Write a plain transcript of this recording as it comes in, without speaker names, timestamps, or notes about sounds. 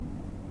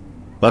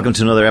Welcome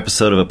to another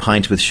episode of A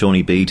Pint with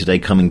Seaniebee, today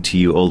coming to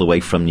you all the way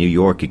from New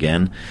York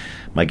again.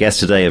 My guest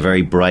today, a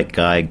very bright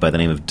guy by the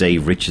name of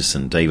Dave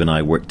Richeson. Dave and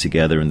I worked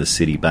together in the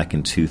city back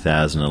in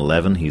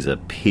 2011. He's a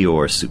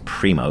PR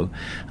supremo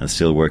and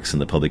still works in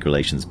the public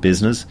relations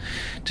business.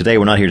 Today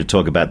we're not here to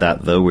talk about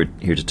that, though. We're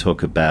here to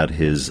talk about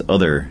his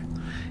other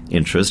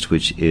interest,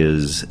 which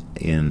is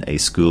in a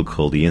school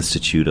called the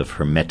Institute of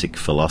Hermetic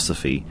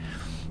Philosophy,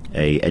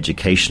 a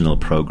educational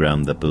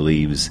program that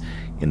believes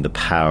in the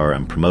power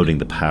and promoting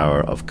the power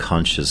of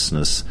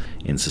consciousness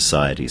in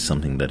society,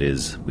 something that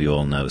is, we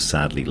all know,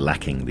 sadly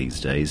lacking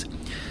these days.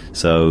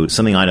 So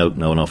something I don't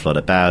know an awful lot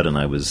about, and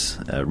I was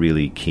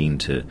really keen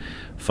to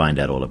find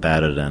out all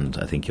about it, and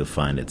I think you'll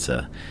find it's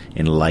a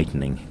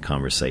enlightening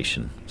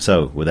conversation.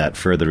 So without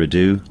further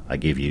ado, I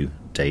give you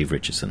Dave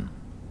Richeson.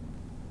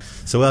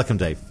 So welcome,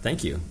 Dave.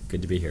 Thank you.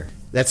 Good to be here.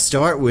 Let's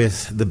start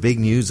with the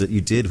big news that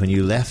you did when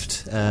you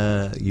left.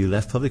 You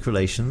left public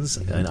relations,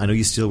 and I know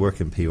you still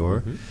work in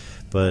PR.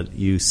 But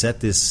you set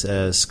this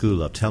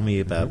school up. Tell me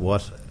about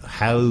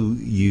how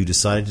you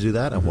decided to do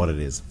that and what it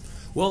is.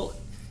 Well,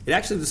 it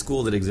actually was a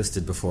school that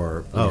existed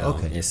before.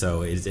 Okay.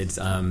 So it's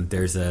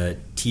there's a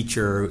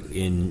teacher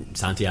in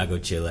Santiago,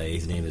 Chile.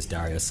 His name is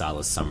Dario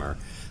Salas Sommer,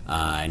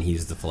 and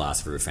he's the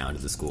philosopher who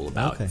founded the school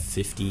about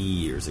 50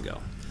 years ago.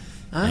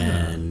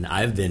 And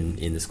I've been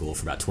in the school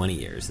for about 20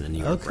 years in the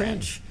New York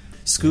branch.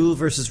 School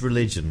versus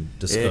religion,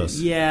 discuss.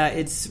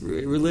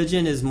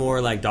 Religion is more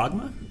like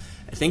dogma.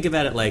 Think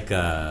about it like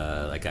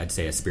I'd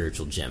say a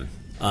spiritual gym.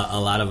 A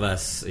lot of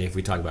us, if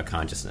we talk about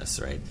consciousness,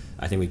 right?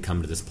 I think we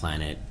come to this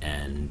planet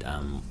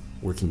and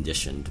we're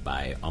conditioned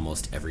by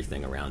almost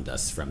everything around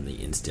us from the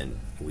instant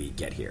we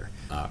get here.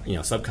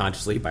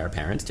 Subconsciously by our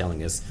parents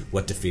telling us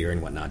what to fear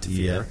and what not to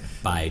fear.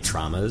 By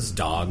traumas,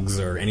 dogs,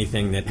 or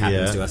anything that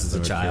happens to us as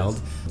a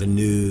child. The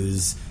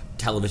news,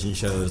 television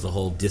shows, the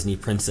whole Disney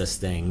princess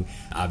thing,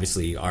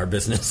 obviously our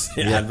business,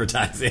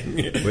 advertising.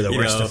 We're the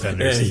worst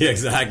offenders.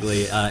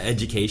 Exactly.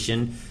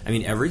 Education. I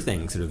mean,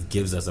 everything sort of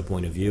gives us a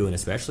point of view, and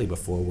especially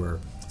before we're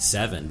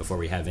 7, before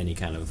we have any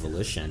kind of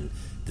volition,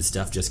 the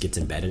stuff just gets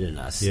embedded in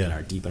us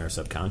deep in our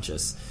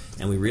subconscious.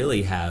 And we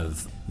really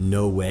have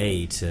no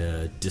way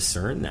to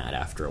discern that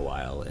after a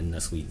while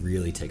unless we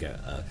really take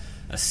a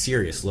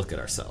serious look at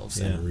ourselves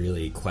and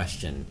really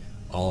question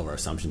all of our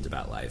assumptions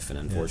about life, and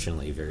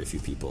unfortunately very few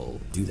people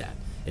do that.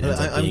 It ends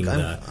up being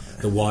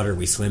the water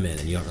we swim in,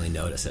 and you don't really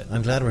notice it.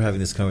 I'm glad we're having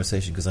this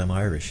conversation because I'm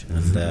Irish,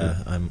 and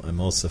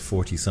I'm also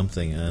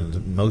 40-something,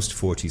 and most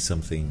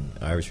 40-something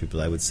Irish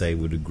people, I would say,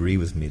 would agree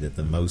with me that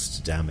the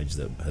most damage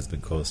that has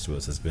been caused to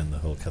us has been the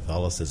whole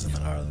Catholicism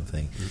in Ireland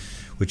thing,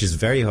 which is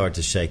very hard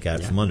to shake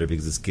out from under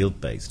because it's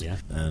guilt-based,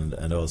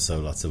 and also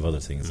lots of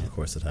other things, of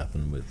course, that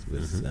happen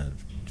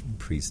with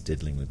priests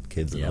diddling with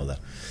kids and all that.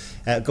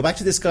 Go back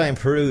to this guy in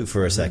Peru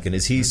for a second.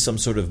 Is he some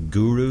sort of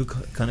guru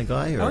kind of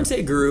guy? Or? I wouldn't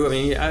say guru. I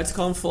mean, I'd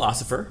call him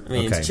philosopher. I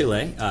mean, it's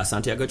Chile,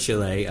 Santiago,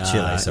 Chile.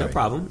 Chile, sorry. No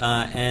problem.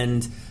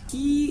 And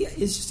he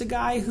is just a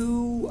guy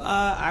who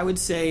I would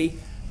say,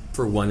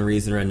 for one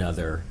reason or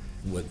another,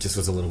 just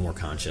was a little more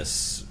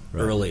conscious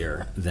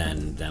earlier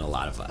than a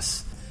lot of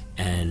us.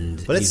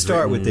 But let's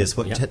start with this.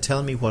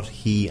 Tell me what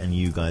he and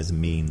you guys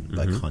mean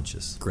by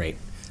conscious. Great.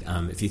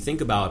 If you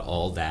think about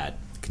all that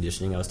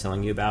conditioning I was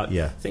telling you about,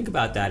 think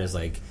about that as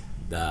like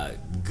the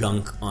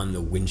gunk on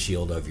the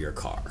windshield of your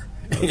car.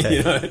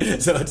 Okay.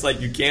 So it's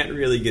like you can't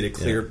really get a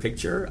clear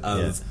picture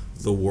of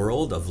the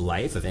world, of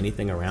life, of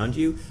anything around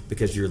you,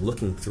 because you're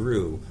looking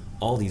through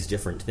all these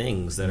different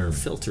things that are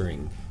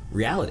filtering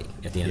reality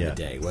at the end of the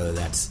day, whether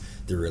that's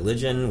the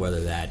religion,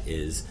 whether that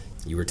is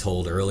you were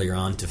told earlier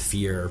on to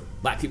fear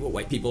black people,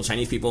 white people,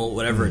 Chinese people,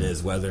 whatever it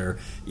is, whether,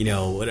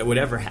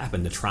 whatever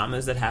happened, the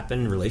traumas that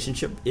happen,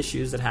 relationship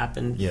issues that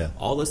happen,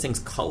 all those things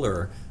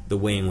color the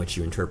way in which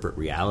you interpret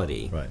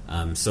reality.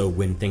 Right. So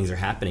when things are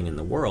happening in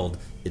the world,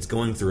 it's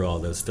going through all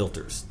those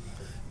filters.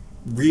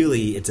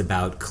 Really, it's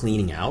about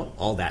cleaning out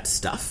all that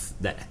stuff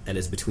that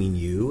is between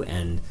you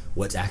and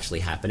what's actually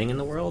happening in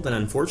the world. And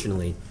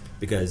unfortunately,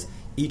 because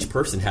each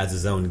person has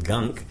his own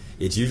gunk,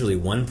 it's usually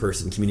one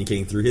person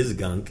communicating through his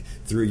gunk,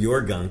 through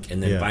your gunk,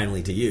 and then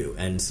finally to you.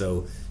 And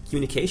so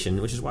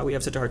communication, which is why we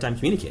have such a hard time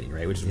communicating,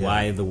 right? Which is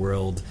why the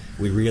world,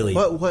 we really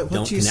don't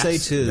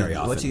connect very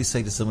often. What do you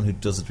say to someone who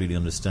doesn't really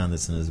understand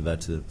this and is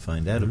about to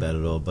find out about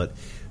it all, but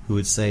who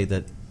would say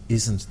that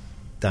isn't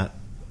that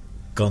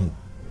gunk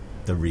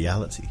the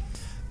reality?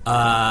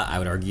 I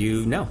would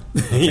argue no.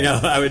 Okay.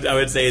 I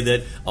would say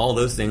that all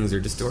those things are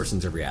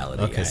distortions of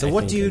reality. Okay, so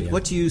what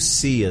do you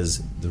see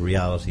as the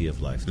reality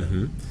of life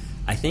then?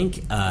 I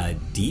think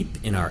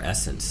deep in our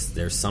essence,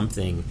 there's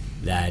something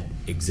that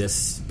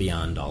exists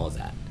beyond all of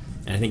that.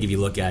 And I think if you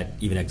look at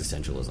even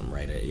existentialism,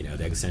 right? The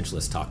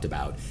existentialists talked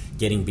about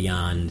getting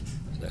beyond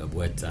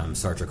what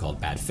Sartre called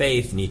bad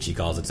faith, Nietzsche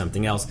calls it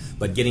something else,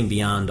 but getting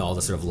beyond all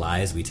the sort of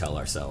lies we tell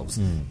ourselves.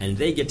 And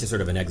they get to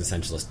sort of an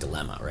existentialist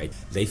dilemma, right?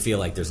 They feel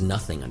like there's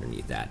nothing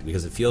underneath that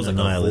because it feels like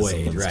a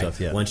void, right?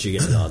 Stuff, once you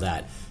get into all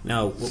that.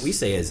 Now, what we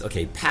say is,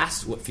 okay,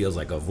 past what feels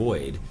like a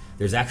void,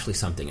 there's actually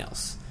something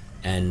else.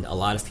 And a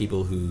lot of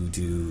people who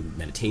do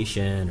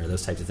meditation or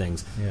those types of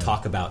things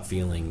talk about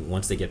feeling,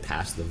 once they get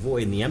past the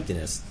void and the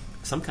emptiness,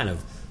 some kind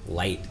of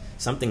light,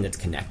 something that's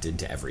connected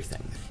to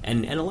everything.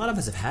 And a lot of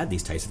us have had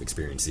these types of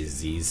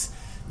experiences, these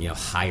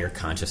higher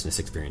consciousness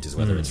experiences,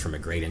 whether it's from a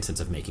great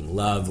instance of making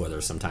love, whether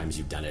sometimes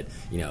you've done it,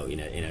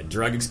 in a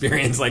drug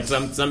experience, like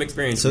some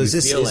experience. So is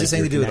this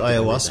anything to do with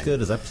ayahuasca?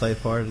 Does that play a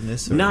part in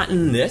this? Or? Not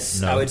in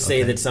this. No? I would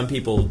say that some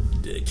people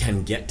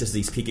can get to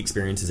these peak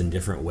experiences in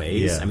different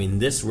ways. Yeah. I mean,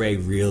 this way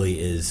really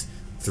is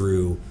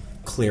through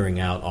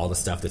clearing out all the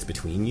stuff that's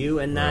between you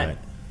and that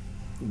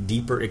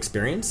deeper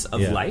experience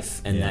of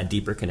life and that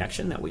deeper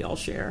connection that we all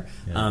share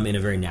in a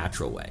very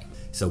natural way.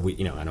 So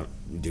I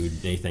don't do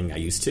anything I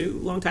used to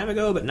a long time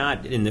ago, but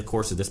not in the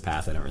course of this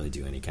path. I don't really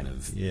do any kind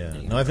of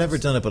No, I've never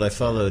done it, but I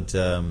followed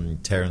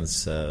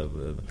Terence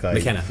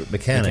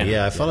McKenna.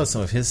 Yeah, I followed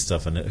some of his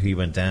stuff, and he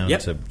went down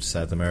to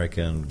South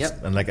America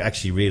and like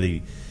actually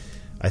really,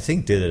 I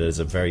think, did it as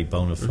a very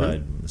bona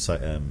fide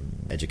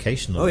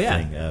educational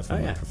thing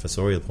from a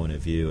professorial point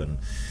of view. And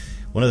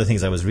one of the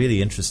things I was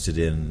really interested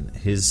in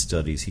his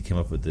studies, he came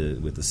up with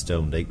the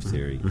stoned ape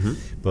theory.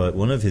 But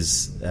one of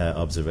his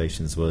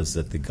observations was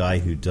that the guy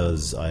who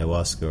does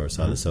ayahuasca or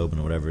psilocybin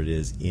or whatever it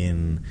is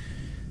in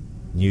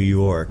New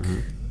York,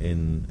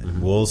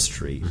 in Wall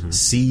Street,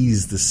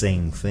 sees the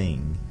same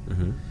thing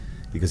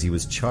because he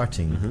was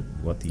charting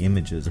what the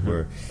images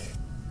were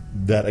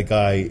that a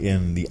guy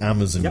in the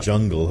Amazon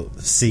jungle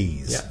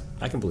sees. Yeah,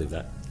 I can believe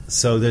that.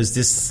 So there's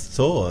this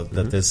thought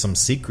that there's some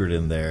secret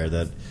in there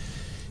that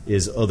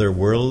is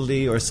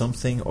otherworldly or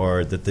something,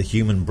 or that the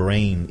human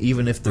brain,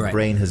 even if the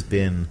brain has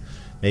been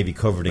maybe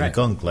covered in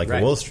gunk like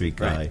a Wall Street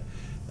guy,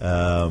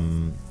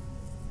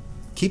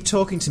 keep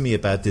talking to me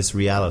about this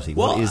reality.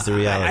 Well, what is the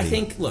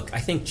reality? I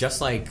think just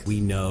like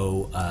we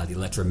know the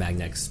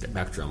electromagnetic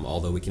spectrum,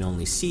 although we can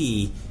only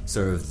see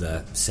sort of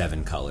the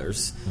 7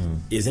 colors,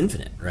 is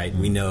infinite, right?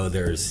 We know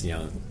there's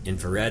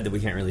infrared that we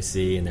can't really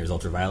see, and there's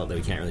ultraviolet that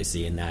we can't really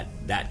see, and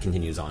that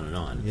continues on and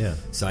on. Yeah.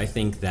 So I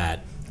think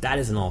that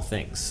is in all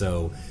things.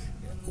 So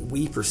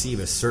we perceive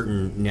a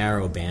certain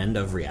narrow band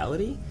of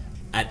reality.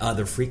 At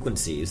other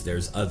frequencies,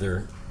 there's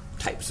other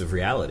types of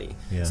reality.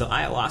 Yeah. So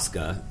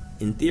ayahuasca,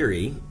 in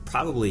theory,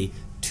 probably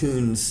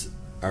tunes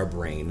our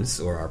brains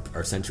or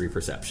our sensory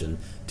perception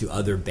to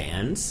other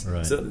bands.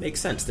 Right. So it makes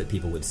sense that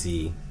people would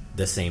see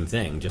the same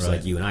thing, just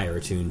like you and I are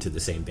attuned to the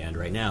same band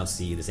right now,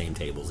 see the same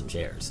tables and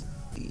chairs.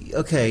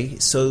 Okay,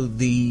 so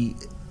the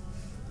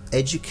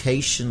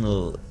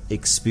educational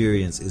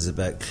experience is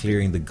about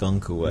clearing the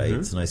gunk away.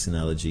 It's a nice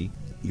analogy.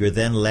 You're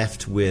then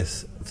left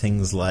with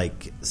things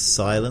like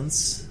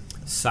silence.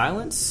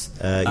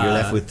 You're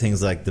left with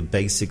things like the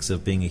basics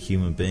of being a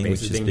human being,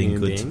 which is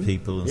being good to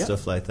people and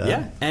stuff like that.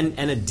 Yeah, and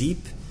a deep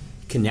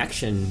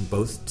connection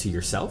both to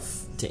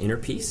yourself, to inner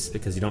peace,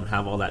 because you don't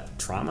have all that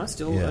trauma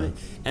still,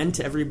 and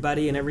to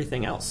everybody and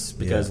everything else.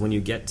 Because when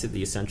you get to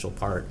the essential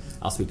part,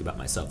 I'll speak about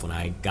myself. When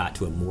I got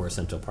to a more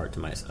essential part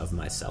of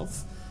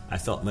myself, I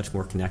felt much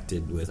more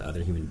connected with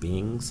other human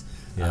beings,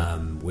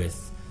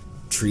 with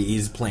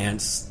trees,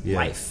 plants,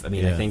 life. I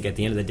mean, I think at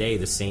the end of the day,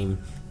 the same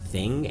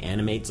thing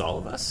animates all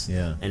of us.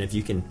 Yeah. And if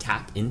you can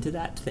tap into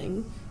that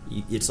thing,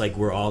 it's like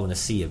we're all in a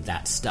sea of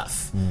that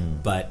stuff.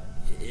 But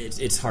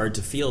it's hard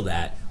to feel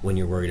that when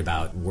you're worried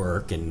about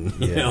work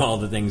and all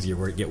the things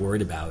you get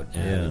worried about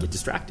and you get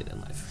distracted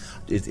in life.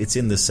 It's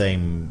in the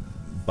same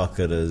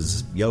bucket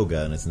as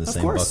yoga, and it's in the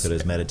same bucket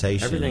as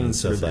meditation. Everything and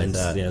stuff like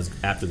that.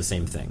 After the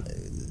same thing.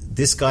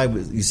 This guy,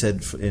 you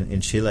said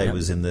in Chile,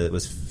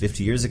 was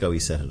 50 years ago he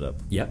set it up.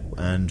 Yep.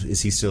 And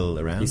is he still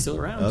around? He's still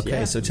around.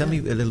 Okay, so tell me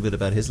a little bit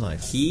about his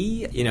life.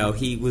 He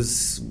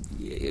was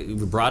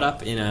brought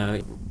up in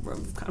a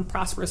kind of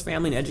prosperous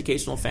family, an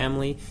educational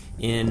family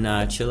in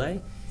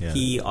Chile. Yeah.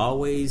 He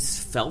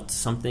always felt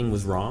something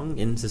was wrong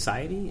in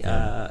society,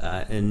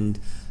 and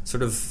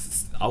sort of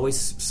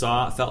always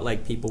felt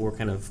like people were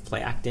kind of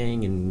play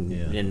acting,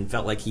 and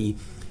felt like he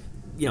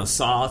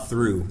saw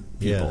through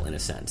people in a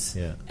sense.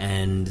 Yeah.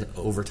 And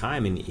over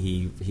time, and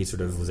he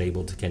sort of was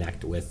able to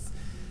connect with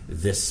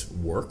this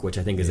work, which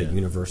I think is a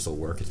universal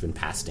work. It's been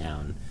passed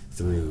down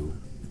through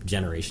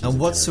generations. And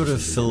what sort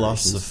of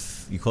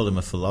philosophy? You called him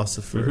a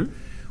philosopher.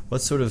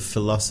 What sort of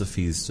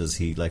philosophies does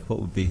he like? What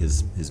would be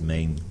his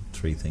main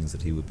 3 things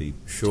that he would be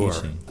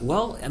teaching?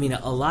 Well, I mean,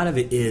 a lot of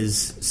it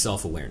is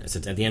self-awareness.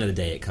 At the end of the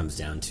day, it comes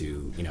down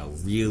to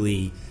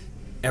really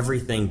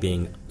everything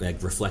being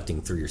like reflecting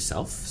through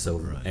yourself.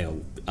 So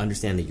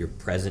understand that you're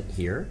present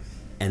here,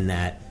 and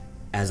that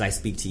as I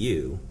speak to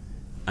you,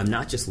 I'm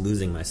not just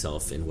losing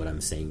myself in what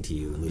I'm saying to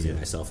you and losing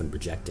myself in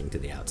projecting to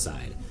the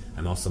outside.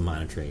 I'm also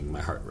monitoring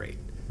my heart rate,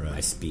 my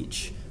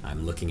speech.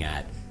 I'm looking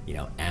at,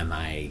 am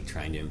I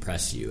trying to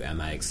impress you?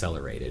 Am I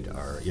accelerated?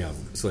 Or,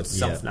 so it's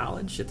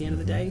self-knowledge at the end of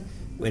the day.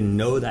 When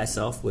know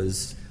thyself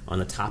was on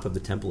the top of the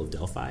Temple of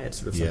Delphi, it's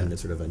sort of something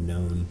that's sort of a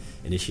known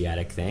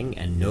initiatic thing.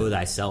 And know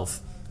thyself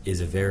is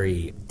a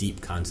very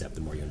deep concept the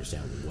more you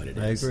understand what it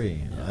is. I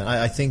agree.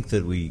 I think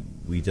that we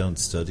don't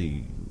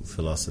study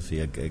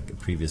philosophy. A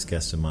previous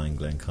guest of mine,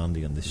 Glenn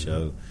Condy, on this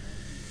show,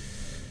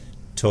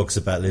 talks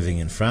about living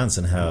in France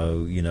and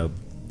how,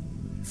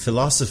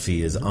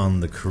 philosophy is on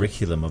the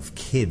curriculum of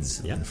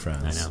kids in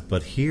France. I know.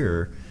 But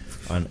here,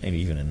 and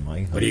even in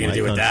my what are you going to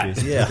do with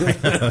that? Yeah, I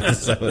know.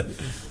 So,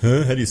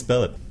 how do you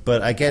spell it?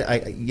 But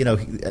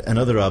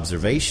another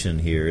observation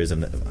here is,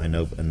 and I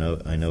know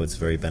it's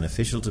very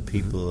beneficial to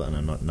people, and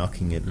I'm not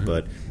knocking it,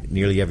 but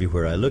nearly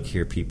everywhere I look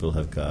here, people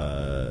have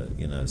got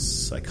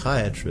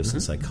psychiatrists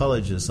and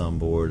psychologists on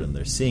board, and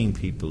they're seeing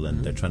people,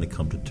 and they're trying to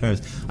come to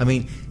terms. I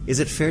mean, is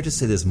it fair to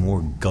say there's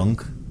more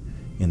gunk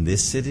in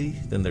this city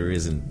than there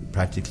is in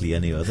practically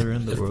any other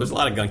in the world? There's a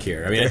lot of gunk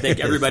here. I mean, I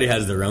think everybody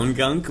has their own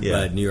gunk,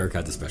 but New York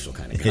has a special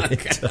kind of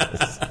gunk. It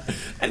does.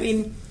 I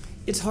mean,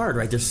 it's hard,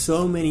 right? There's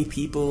so many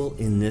people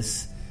in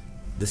this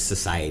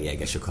society, I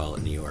guess you'll call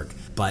it, New York,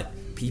 but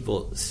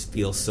people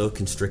feel so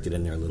constricted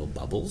in their little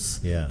bubbles.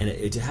 Yeah.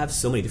 And to have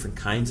so many different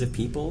kinds of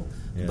people,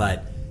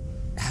 but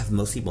have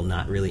most people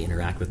not really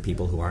interact with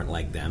people who aren't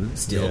like them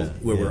still,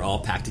 where we're all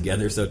packed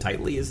together so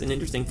tightly, is an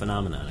interesting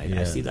phenomenon.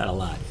 I see that a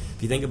lot.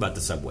 If you think about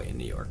the subway in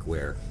New York,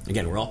 where,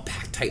 again, we're all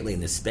packed tightly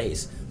in this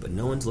space, but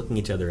no one's looking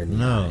each other in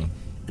the eye.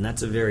 And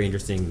that's a very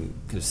interesting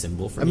kind of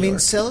symbol for New York.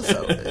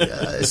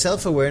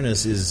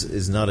 Self-awareness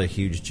is not a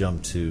huge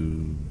jump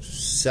to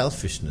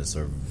selfishness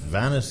or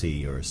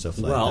vanity or stuff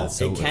like that.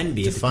 So it can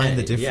be. Define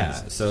the difference. Yeah,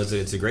 so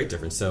it's a great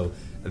difference. So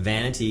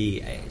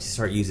vanity, I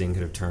start using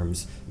kind of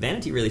terms,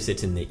 vanity really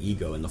sits in the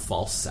ego and the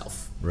false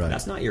self. Right.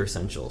 That's not your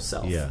essential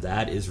self. Yeah.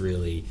 That is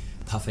really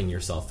puffing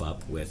yourself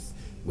up with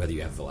whether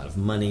you have a lot of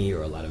money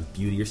or a lot of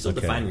beauty. You're still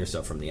defining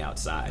yourself from the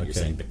outside. You're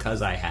saying,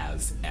 because I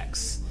have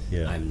X,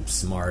 I'm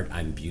smart,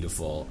 I'm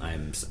beautiful, I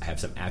have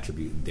some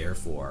attribute,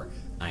 therefore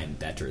I am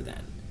better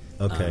than.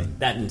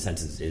 That, in a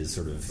sense, is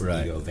sort of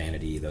ego,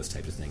 vanity, those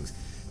types of things.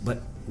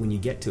 But when you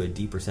get to a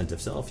deeper sense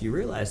of self, you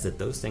realize that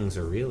those things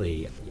are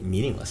really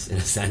meaningless in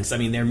a sense. I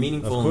mean, they're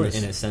meaningful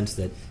in a sense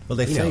that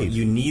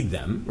you need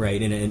them, right?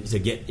 And to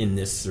get in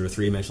this sort of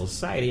three-dimensional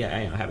society,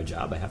 I have a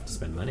job, I have to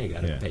spend money, I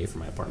got to pay for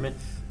my apartment.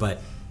 But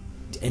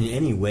in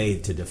any way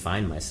to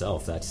define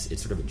myself,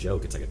 it's sort of a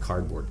joke. It's like a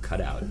cardboard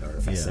cutout or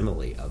a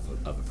facsimile of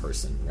a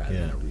person rather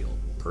than a real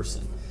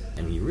person.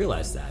 And when you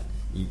realize that,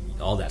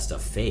 all that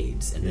stuff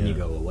fades, and then you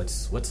go, well,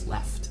 what's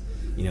left?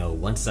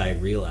 Once I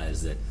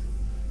realize that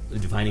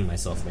defining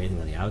myself from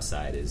anything on the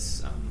outside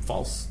is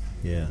false.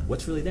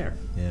 What's really there?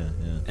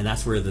 And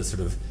that's where the sort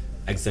of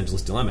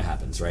existentialist dilemma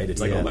happens, right?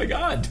 It's like, oh my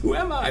God, who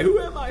am I? Who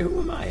am I? Who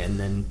am I? And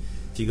then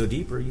if you go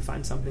deeper, you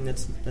find something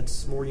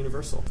that's more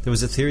universal. There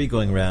was a theory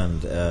going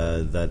around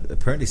that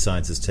apparently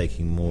science is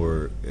taking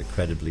more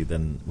credibly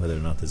than whether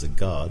or not there's a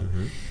God,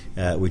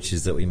 which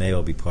is that we may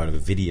all be part of a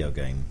video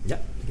game. Yeah,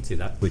 I can see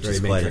that. Which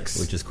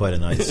is quite a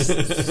nice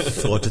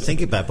thought to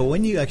think about. But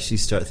when you actually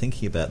start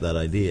thinking about that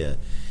idea,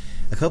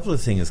 a couple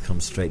of things come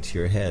straight to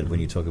your head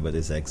when you talk about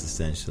this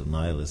existential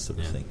nihilist sort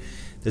of thing.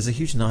 There's a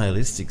huge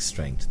nihilistic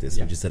strength to this,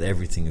 which is that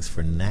everything is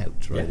for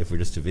naught, right? If we're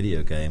just a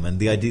video game. And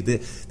the idea,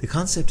 the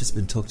concept has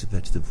been talked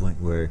about to the point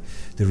where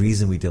the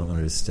reason we don't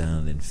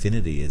understand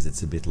infinity is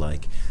it's a bit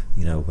like,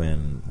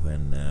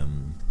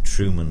 when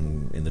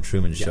Truman in the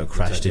Truman Show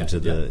crashed into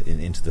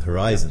the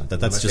horizon.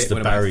 That's just the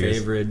barrier. One of my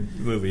favorite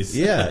movies.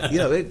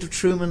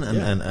 Truman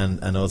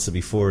and also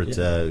before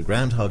it,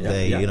 Groundhog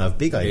Day.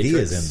 Big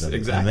ideas in them.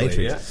 Exactly.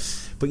 Matrix.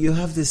 But you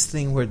have this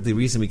thing where the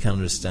reason we can't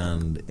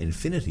understand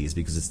infinity is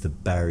because it's the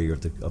barrier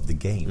of the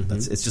game.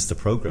 It's just the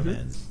program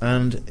ends.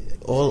 And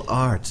all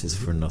art is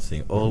for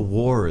nothing. All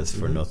war is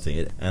for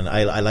nothing. And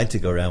I like to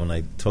go around when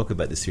I talk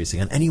about this theory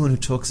saying, and anyone who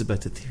talks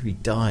about the theory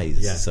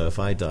dies. So if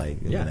I die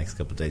in the next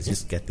couple of days,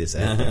 just get this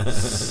out there.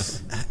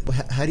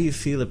 How do you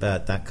feel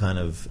about that kind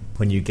of,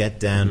 when you get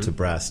down to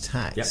brass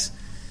tacks,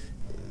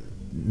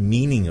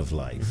 meaning of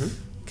life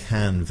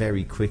can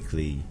very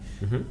quickly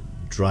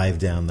drive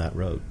down that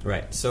road?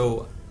 Right.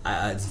 So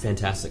it's a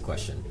fantastic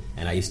question,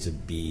 and I used to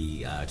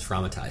be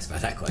traumatized by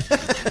that question.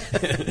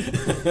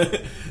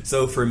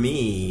 So for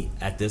me,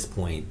 at this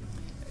point,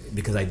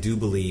 because I do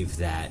believe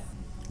that,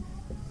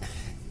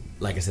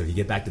 like I said, if you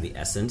get back to the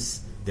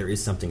essence, there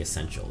is something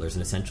essential. There's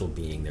an essential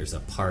being. There's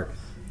a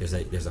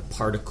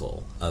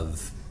particle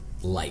of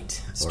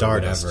light,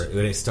 stardust, or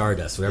whatever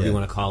you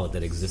want to call it,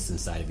 that exists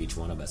inside of each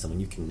one of us. And when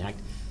you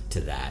connect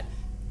to that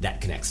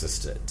connects us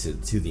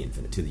to the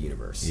infinite, to the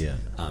universe.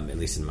 At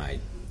least in my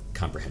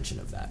comprehension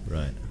of that,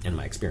 and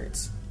my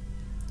experience.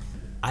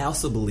 I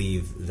also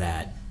believe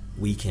that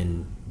we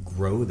can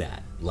grow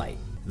that light.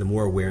 The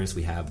more awareness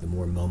we have, the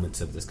more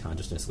moments of this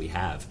consciousness we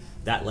have,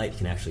 that light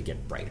can actually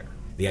get brighter.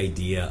 The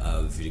idea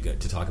of,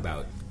 to talk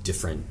about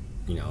different,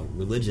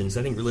 religions.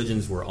 I think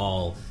religions were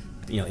all,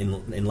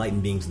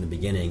 enlightened beings in the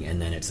beginning,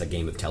 and then it's a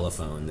game of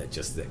telephone that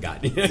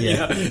got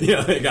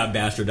it got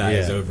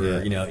bastardized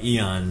over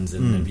eons,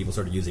 and then people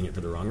started using it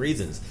for the wrong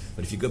reasons.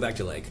 But if you go back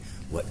to like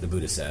what the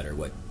Buddha said or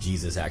what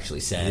Jesus actually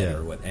said,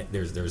 or what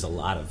there's a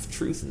lot of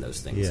truth in those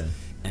things.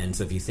 And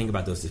so if you think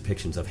about those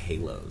depictions of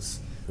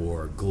halos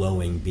or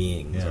glowing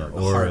beings or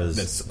a heart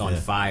that's on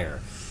fire,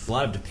 a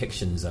lot of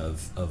depictions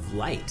of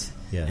light.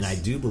 And I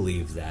do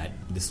believe that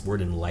this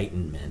word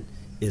enlightenment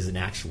is an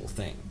actual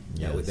thing.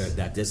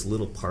 That this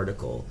little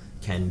particle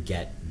can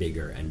get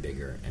bigger and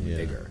bigger and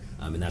bigger.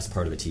 And that's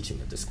part of the teaching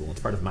of the school.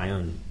 It's part of my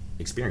own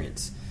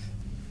experience.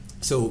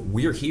 So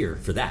we're here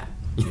for that.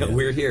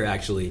 We're here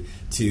actually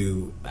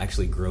to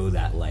actually grow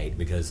that light,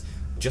 because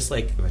just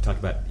like if I talk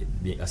about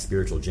a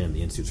spiritual gym,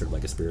 the Institute's sort of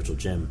like a spiritual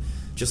gym,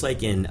 just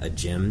like in a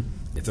gym,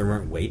 if there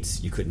weren't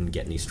weights, you couldn't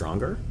get any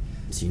stronger.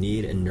 So you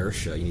need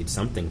inertia, you need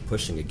something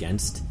pushing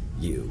against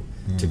you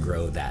to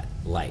grow that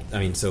light. I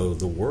mean, so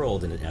the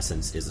world in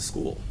essence is a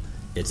school.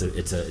 It's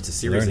a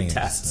series Learning of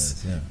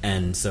tests, exercise,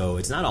 and so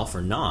it's not all for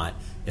naught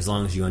as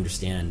long as you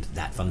understand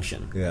that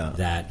function. Yeah.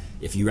 That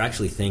if you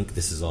actually think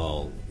this is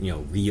all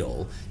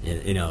real,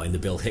 in the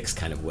Bill Hicks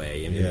kind of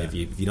way, and if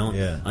you don't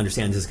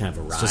understand this is kind of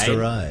a ride, it's just a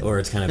ride, or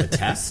it's kind of a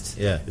test,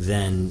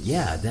 then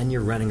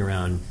you're running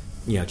around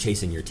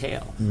chasing your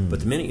tail. But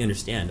the minute you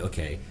understand,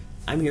 okay,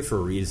 I'm here for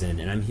a reason,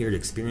 and I'm here to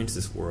experience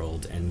this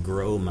world and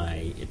grow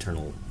my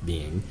eternal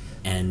being.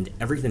 And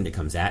everything that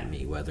comes at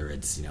me, whether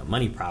it's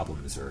money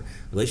problems or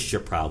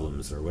relationship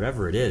problems or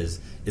whatever it is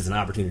an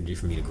opportunity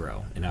for me to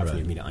grow, an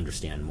opportunity for me to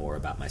understand more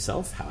about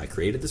myself, how I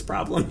created this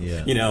problem,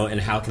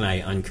 and how can I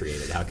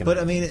uncreate it? But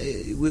I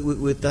mean,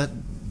 with that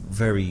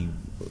very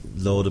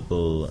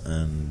laudable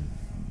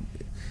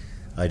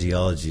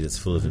ideology that's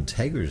full of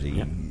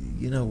integrity,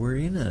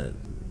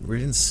 we're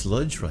in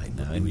sludge right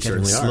now, and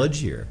getting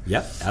sludgier.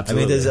 Yep,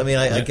 absolutely.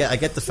 I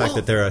get the fact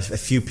that there are a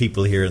few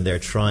people here and there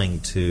trying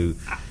to.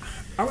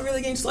 Are we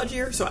really getting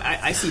sludgier? So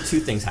I see two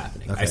things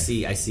happening.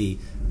 Okay. I see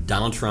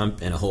Donald Trump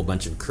and a whole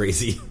bunch of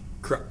crazy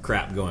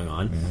crap going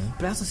on,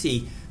 but I also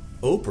see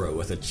Oprah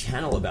with a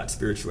channel about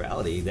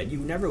spirituality that you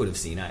never would have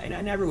seen.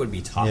 I never would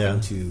be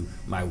talking to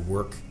my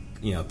work,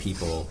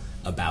 people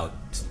about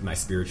my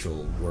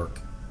spiritual work,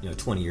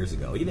 20 years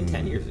ago, even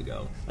 10 years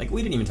ago. Like,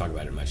 we didn't even talk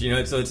about it much.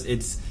 So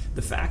it's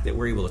the fact that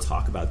we're able to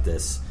talk about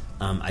this.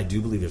 I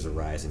do believe there's a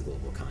rise in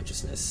global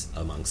consciousness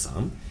among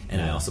some,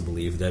 and I also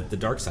believe that the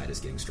dark side is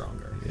getting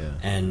stronger. Yeah.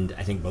 And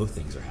I think both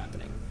things are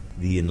happening.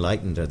 The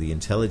enlightened or the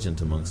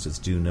intelligent amongst us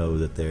do know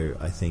that there,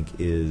 I think,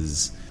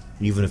 is,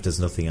 even if there's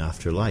nothing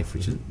after life,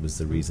 which was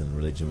the reason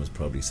religion was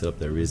probably set up,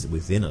 there is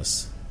within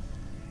us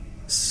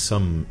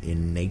some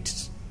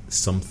innate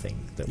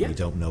something that we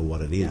don't know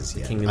what it is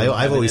yet.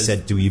 I've always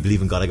said, do you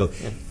believe in God? I go,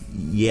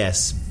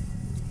 yes,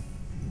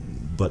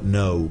 but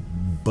no.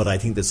 But I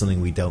think there's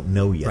something we don't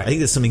know yet. Right. I think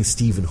there's something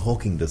Stephen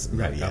Hawking doesn't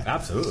know yet.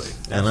 Absolutely.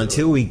 And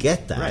until we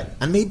get that,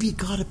 and maybe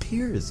God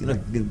appears,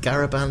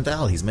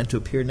 Garabandal, he's meant to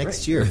appear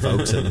next year,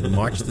 folks, on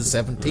March the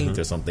 17th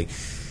or something.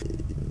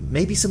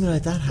 Maybe something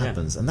like that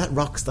happens, and that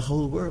rocks the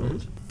whole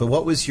world. But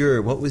what was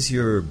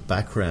your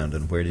background,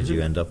 and where did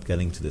you end up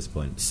getting to this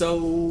point?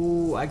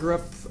 So I grew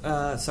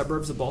up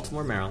suburbs of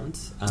Baltimore, Maryland.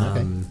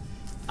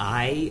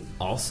 I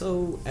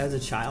also, as a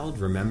child,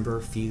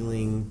 remember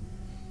feeling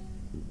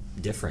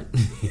different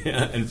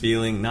and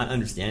feeling not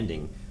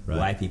understanding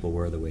why people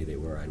were the way they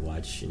were. I'd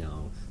watch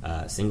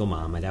single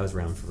mom, my dad was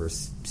around for the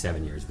first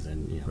 7 years, but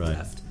then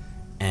left,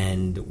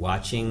 and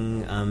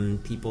watching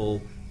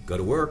people go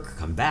to work,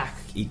 come back,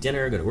 eat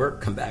dinner, go to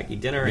work, come back, eat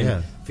dinner,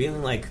 and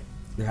feeling like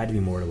there had to be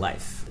more to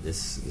life.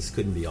 This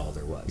couldn't be all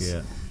there was.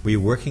 Were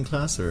you working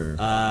class or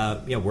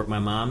my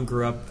mom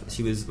grew up,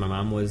 my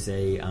mom was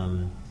a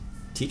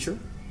teacher.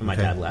 My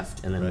dad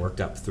left and then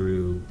worked up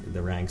through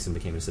the ranks and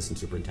became an assistant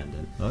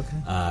superintendent.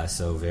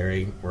 So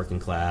very working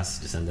class,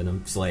 descendant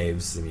of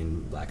slaves,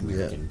 Black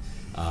American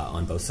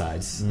on both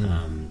sides.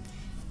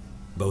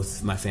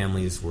 Both my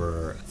families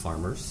were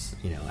farmers,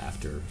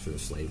 after sort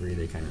of slavery.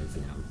 They kind of,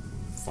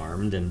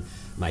 farmed. And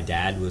my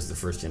dad was the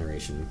first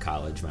generation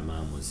college. My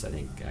mom was, I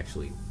think,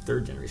 actually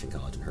third generation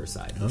college on her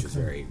side, which was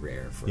very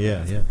rare for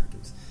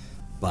Americans.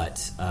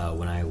 But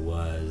when I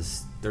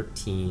was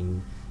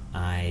 13,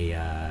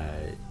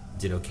 I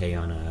did okay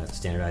on a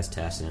standardized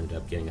test and ended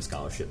up getting a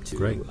scholarship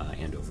to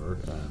Andover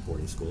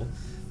boarding school.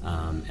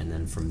 And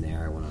then from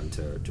there I went on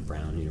to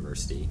Brown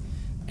University.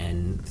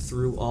 And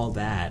through all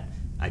that,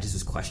 I just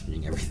was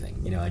questioning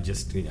everything. I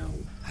just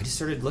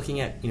started looking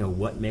at,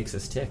 what makes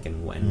us tick.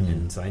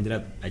 And so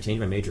I changed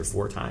my major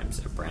 4 times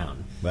at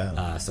Brown.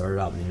 Wow.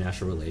 Started out with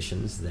international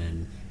relations,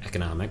 then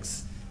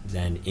economics,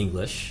 then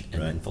English,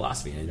 and then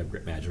philosophy. I ended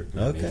up majoring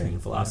in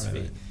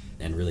philosophy.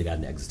 And really got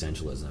into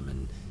existentialism,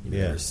 and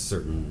there's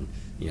certain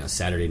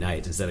Saturday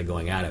nights, instead of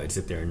going out, I would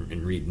sit there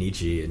and read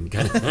Nietzsche and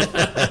kind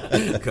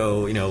of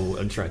go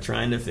and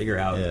trying to figure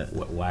out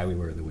why we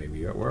were the way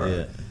we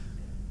were.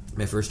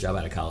 My first job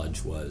out of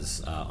college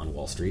was on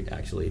Wall Street,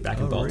 actually, back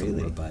in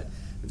Baltimore, but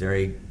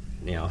very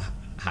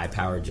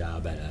high-powered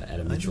job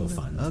at a mutual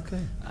fund.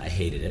 I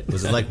hated it.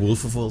 Was it like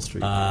Wolf of Wall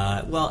Street?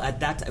 Well,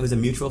 at that time, it was a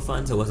mutual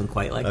fund, so it wasn't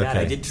quite like that.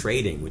 I did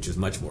trading, which was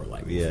much more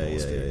like Wolf of Wall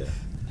Street.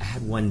 I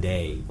had one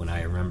day when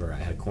I remember I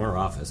had a corner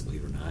office,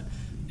 believe it or not,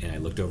 and I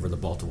looked over the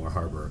Baltimore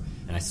Harbor,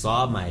 and I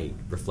saw my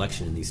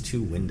reflection in these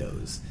 2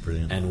 windows.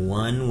 Brilliant. And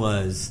one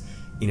was,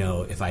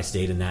 if I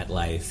stayed in that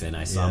life, and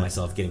I saw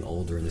myself getting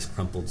older in this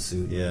crumpled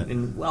suit,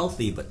 and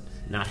wealthy but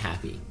not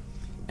happy.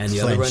 And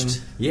the other one,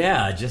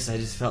 I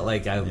just felt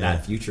like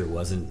that future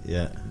wasn't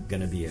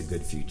going to be a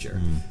good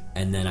future.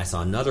 And then I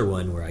saw another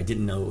one where I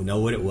didn't know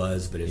what it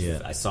was, but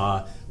I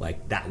saw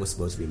like that was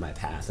supposed to be my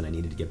path, and I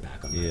needed to get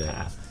back on my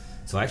path.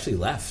 So I actually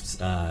left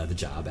the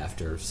job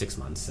after 6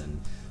 months, and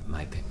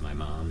my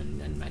mom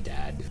and my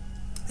dad,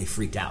 they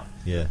freaked out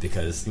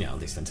because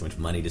they spent so much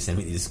money to send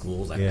me to these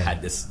schools. I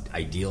had this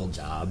ideal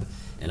job,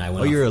 and I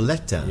went. You're a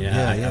letdown.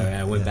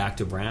 I went back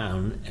to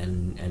Brown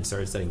and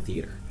started studying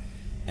theater.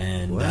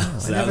 And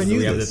so that was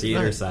the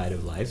theater side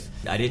of life.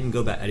 I didn't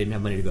go back. I didn't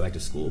have money to go back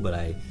to school, but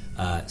I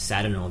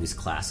sat in all these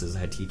classes. I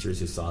had teachers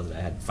who saw that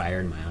I had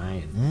fire in my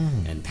eye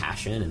and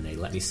passion, and they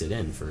let me sit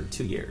in for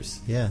 2 years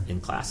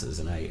in classes.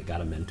 And I got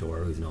a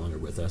mentor who's no longer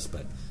with us,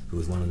 but who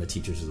was one of the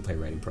teachers of the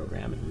playwriting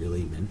program and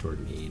really mentored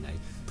me. And I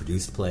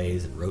produced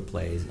plays and wrote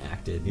plays and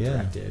acted and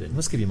directed. And,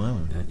 must give you my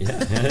one.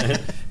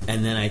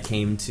 And then I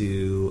came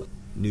to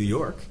New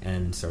York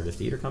and started a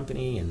theater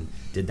company and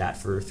did that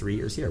for 3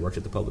 years here. I worked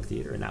at the Public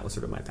Theater, and that was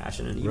sort of my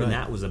passion. And even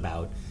that was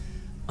about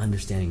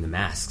understanding the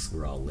masks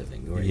we're all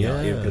living.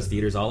 Because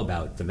theater's all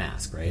about the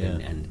mask, right?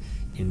 And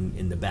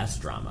in the best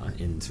drama,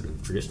 in sort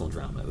of traditional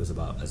drama, it was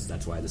about,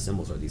 that's why the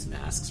symbols are these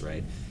masks,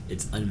 right?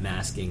 It's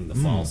unmasking the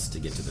false to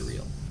get to the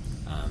real.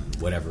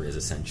 Whatever is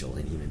essential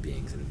in human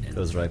beings. And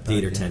goes right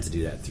theater back, tends to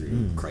do that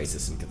through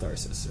crisis and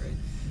catharsis,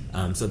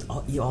 right? So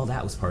all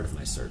that was part of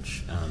my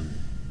search.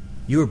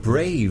 You were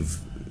brave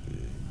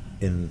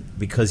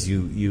because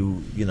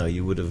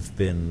you would have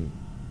been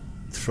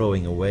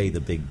throwing away the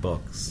big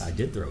bucks. I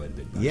did throw away the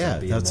big bucks. Yeah,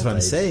 that's what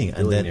I'm saying.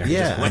 And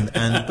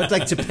then but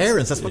like to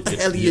parents, that's what the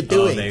hell are you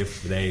doing?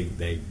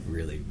 They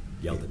really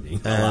yelled at me.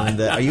 And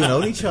are you an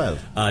only child?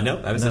 No,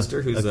 I have a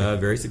sister who's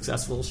very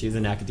successful. She's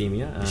in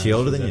academia. Is she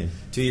older than you?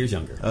 2 years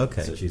younger.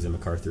 Okay. So she's a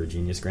MacArthur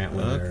Genius Grant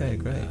winner. Okay,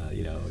 great.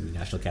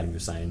 National Academy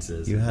of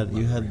Sciences. You had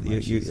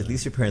at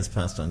least your parents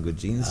passed on good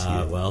genes to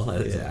you.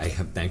 I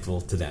am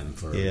thankful to them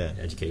for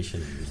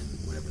education and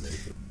whatever they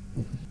do.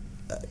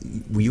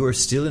 You were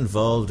still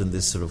involved in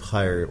this sort of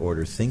higher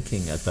order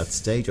thinking at that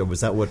stage, or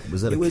was that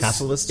a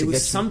catalyst? It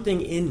was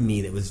something in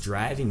me that was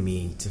driving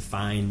me to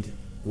find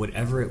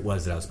whatever it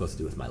was that I was supposed to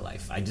do with my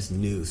life. I just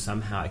knew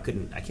somehow I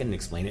couldn't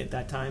explain it at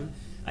that time.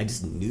 I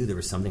just knew there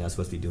was something I was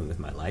supposed to be doing with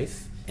my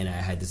life, and I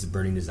had this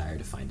burning desire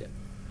to find it.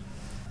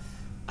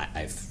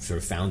 I've sort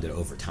of found it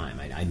over time.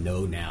 I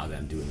know now that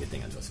I'm doing the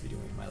thing I'm supposed to be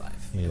doing with my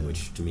life,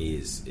 which to me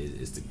is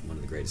one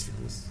of the greatest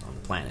feelings on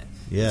the planet.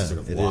 Yeah, to sort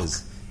of walk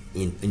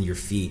in your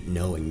feet,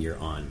 knowing you're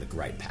on the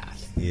right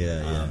path.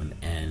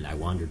 And I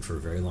wandered for a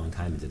very long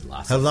time and did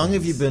lots. How of long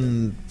things. have you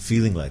been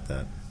feeling like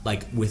that?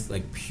 Like with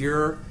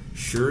pure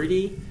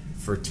surety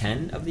for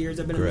 10 of the years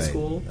I've been in the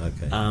school.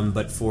 Okay.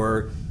 But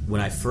for when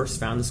I first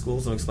found the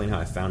school, so I'll explain how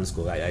I found the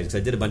school. I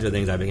did a bunch of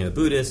things. I became a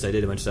Buddhist. I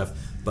did a bunch of stuff.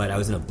 But I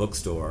was in a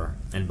bookstore,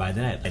 and by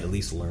then I'd at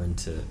least learned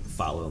to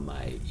follow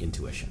my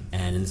intuition.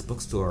 And in this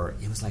bookstore,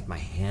 it was like my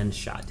hand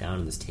shot down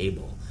on this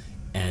table,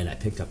 and I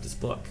picked up this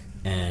book,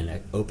 and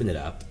I opened it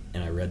up,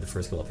 and I read the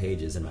first couple of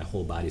pages, and my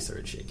whole body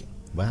started shaking.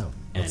 Wow.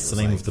 What's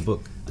the name of the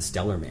book? The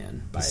Stellar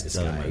Man by this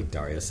guy,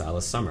 Dario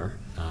Salas Summer.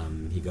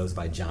 He goes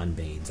by John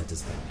Baines. That's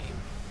his pen name.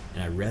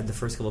 And I read the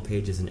first couple of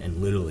pages,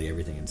 and literally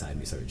everything inside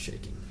me started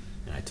shaking.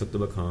 And I took the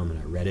book home, and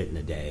I read it in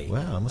a day.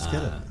 Wow, I must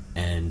get it.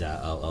 And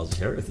I'll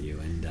share it with you.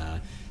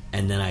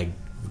 And then I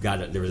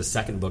there was a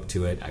second book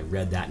to it. I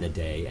read that in a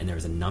day, and there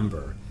was a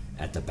number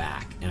at the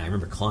back. And I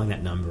remember calling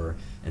that number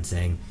and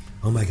saying,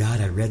 "Oh my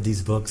God, I read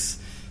these books."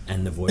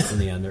 And the voice on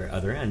the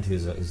other end,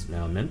 who's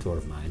now a mentor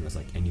of mine, was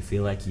like, "And you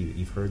feel like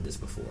you've heard this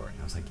before?"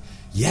 And I was like,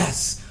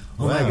 "Yes!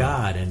 Oh my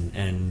God!"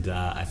 And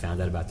I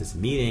found out about this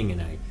meeting,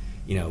 and I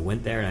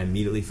went there, and I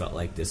immediately felt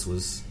like this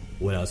was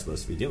what I was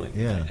supposed to be doing.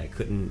 Yeah. I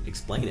couldn't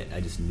explain it. I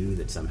just knew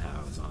that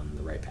somehow I was on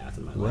the right path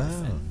in my life.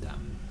 And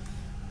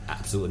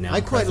absolutely, now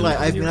I quite like.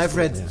 I've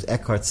read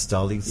Eckhart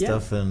Tolle's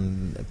stuff, Yeah.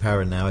 and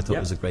Power Now. I thought it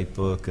was a great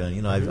book,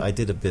 and I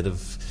did a bit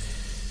of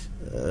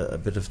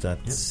that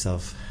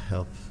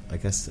self-help. I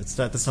guess that's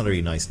not a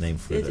really nice name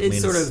for it. It's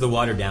sort of the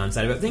watered down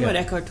side of it. The thing about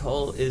Eckhart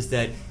Tolle is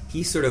that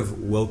he sort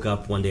of woke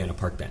up one day on a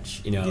park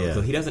bench.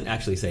 So he doesn't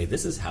actually say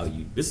this is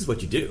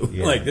what you do.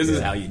 This is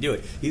how you do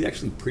it. He's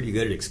actually pretty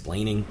good at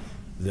explaining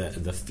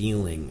the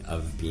feeling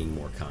of being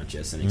more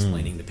conscious and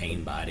explaining the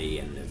pain body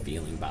and the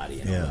feeling body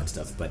and all that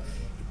stuff. But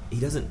he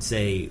doesn't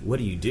say what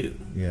do you do,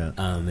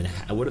 and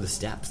what are the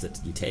steps that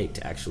you take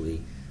to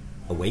actually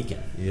awaken.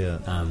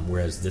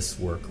 Whereas this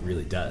work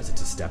really does.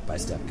 It's a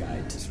step-by-step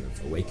guide to sort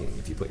of awakening.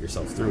 If you put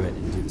yourself through it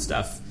and do the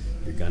stuff,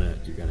 you're gonna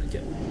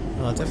get.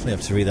 Well, I'll definitely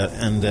have to read that,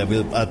 and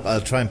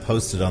I'll try and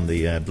post it on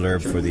the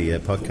blurb for the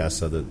podcast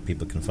so that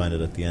people can find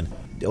it at the end.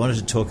 I wanted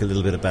to talk a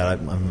little bit about.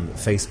 I'm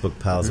Facebook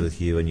pals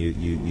with you, and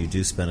you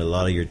do spend a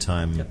lot of your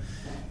time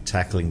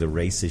tackling the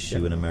race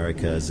issue in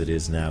America as it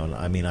is now, and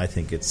I mean I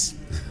think it's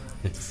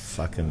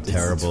fucking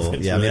terrible.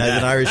 As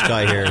an Irish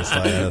guy here, it's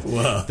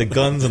like the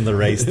guns and the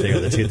race thing are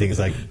the two things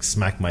like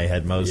smack my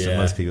head.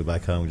 Most people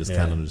back home just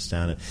can't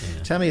understand it.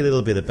 Tell me a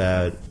little bit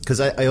about,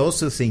 because I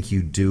also think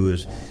you do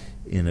it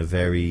in a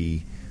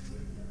very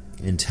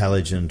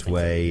intelligent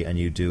way, and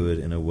you do it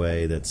in a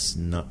way that's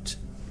not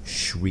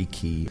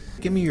shrieky.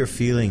 Give me your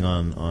feeling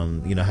on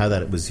how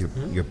that it was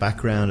your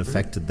background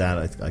affected that.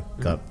 I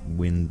got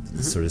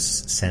sort of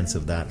sense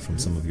of that from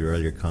some of your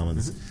earlier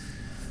comments.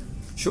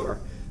 Sure.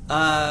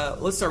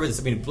 Let's start with this.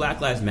 I mean,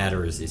 Black Lives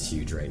Matter is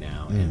huge right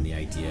now, and the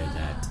idea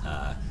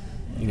that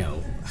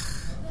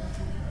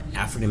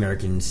African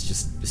Americans,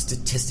 just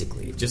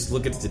statistically, just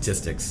look at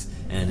statistics,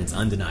 and it's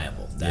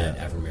undeniable that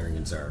African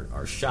Americans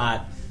are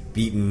shot,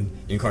 beaten,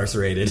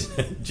 incarcerated,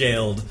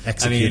 jailed,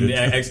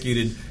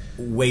 executed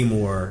way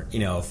more,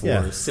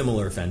 for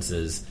similar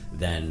offenses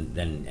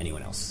than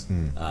anyone else.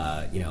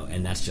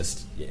 And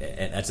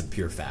that's a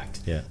pure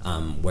fact.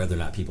 Whether or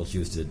not people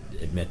choose to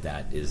admit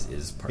that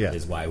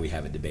is why we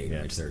have a debate,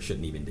 which there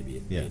shouldn't even be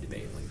a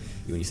debate. Like,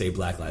 when you say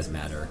Black Lives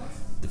Matter,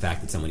 the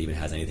fact that someone even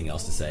has anything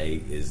else to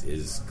say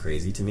is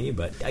crazy to me.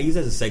 But I use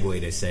it as a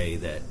segue to say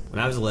that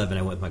when I was 11,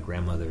 I went with my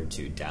grandmother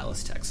to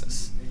Dallas,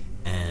 Texas,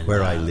 and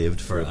where I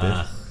lived for a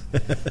bit.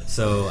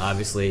 So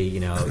obviously,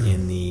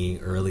 in the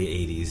early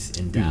 80s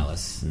in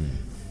Dallas,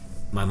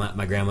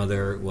 my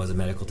grandmother was a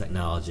medical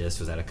technologist,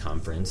 was at a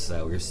conference.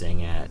 We were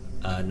staying at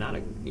not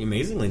an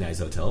amazingly nice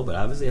hotel, but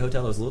obviously a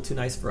hotel that was a little too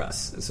nice for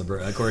us,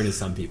 according to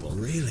some people.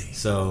 Really?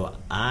 So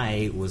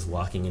I was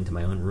walking into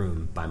my own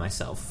room by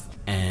myself,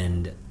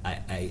 and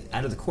I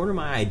out of the corner of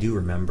my eye, I do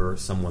remember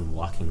someone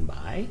walking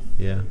by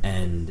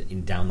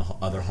and down the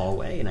other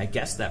hallway, and I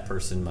guess that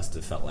person must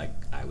have felt like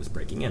I was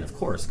breaking in, of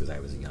course, because I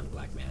was a young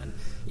black man.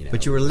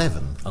 But you were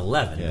 11.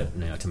 11,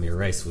 but Tamir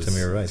Rice was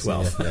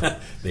 12.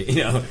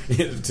 Yeah.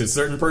 To a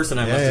certain person,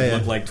 I must have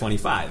looked like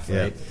 25,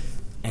 right?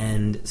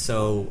 And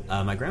so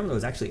my grandmother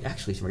was actually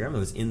my grandmother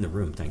was in the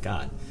room, thank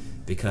God,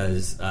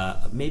 because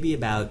maybe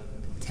about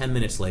 10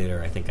 minutes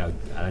later, I think I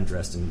got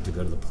undressed to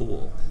go to the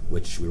pool,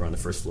 which we were on the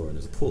first floor, and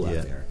there's a pool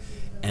out there.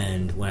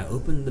 And when I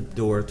opened the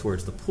door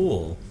towards the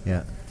pool,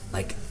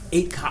 like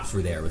 8 cops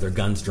were there with their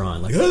guns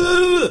drawn, like,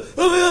 oh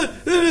my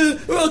God,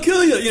 I'll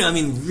kill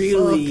you.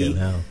 Really,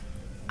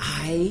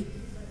 I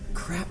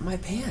crapped my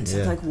pants.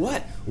 I'm like,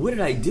 what? What did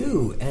I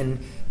do? And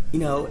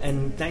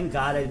and thank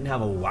God I didn't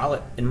have a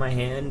wallet in my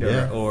hand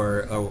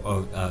or a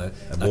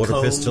water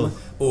comb pistol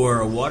or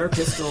a water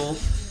pistol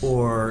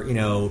or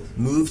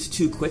moved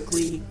too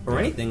quickly or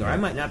anything, or I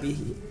might not be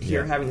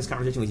here having this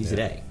conversation with you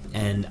today.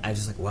 And I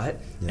was just like,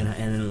 what? And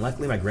then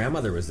luckily my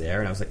grandmother was there,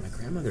 and I was like, my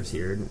grandmother's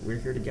here, and we're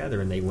here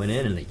together. And they went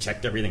in and they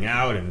checked everything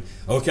out, and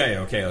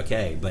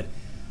okay. But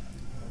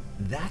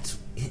that's,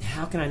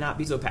 how can I not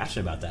be so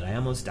passionate about that? I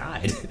almost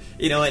died.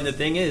 And the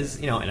thing is,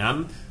 and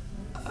I'm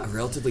a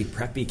relatively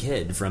preppy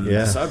kid from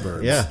the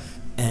suburbs.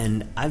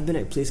 And I've been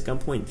at police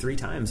gunpoint 3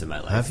 times in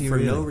my life for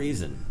no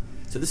reason.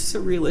 So this is a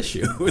real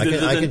issue.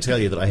 I can tell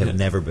you that I have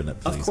never been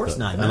at police. Of course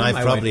not. And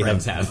I probably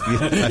friends have.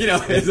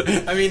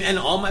 And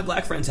all my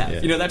black friends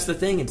have. That's the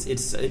thing.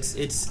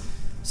 It's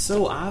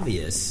so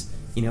obvious.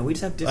 We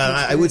just have different.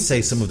 I would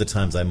say some of the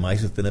times I might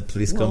have been at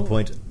police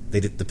gunpoint,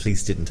 the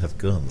police didn't have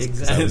guns.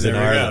 Exactly. There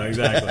we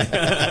go.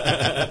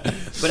 Exactly.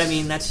 But I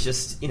mean, that's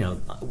just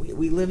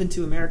we live in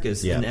 2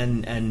 Americas,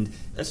 and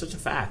that's such a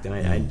fact.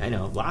 And I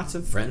know lots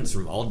of friends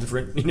from all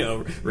different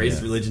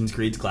races, religions,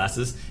 creeds,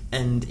 classes,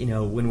 and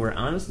when we're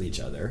honest with each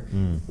other,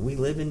 we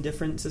live in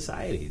different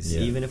societies,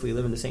 even if we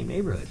live in the same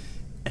neighborhood.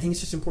 I think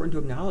it's just important to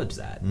acknowledge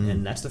that,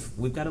 and that's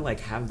we've got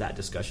to have that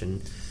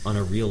discussion on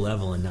a real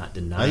level and not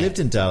deny. I lived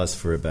in Dallas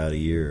for about a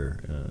year.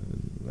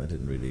 I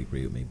didn't really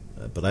agree with me,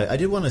 but I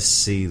did want to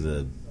see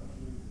the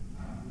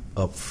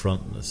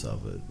upfrontness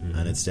of it,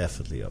 and it's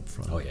definitely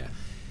upfront. Oh yeah.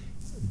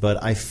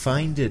 But I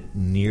find it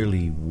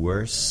nearly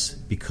worse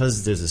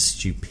because there's a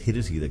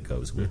stupidity that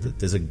goes with it.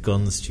 There's a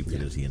gun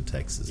stupidity in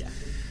Texas. Yeah.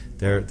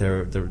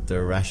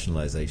 Their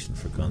rationalization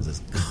for guns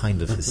is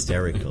kind of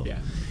hysterical.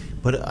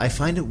 But I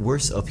find it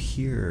worse up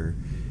here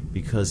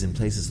because in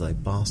places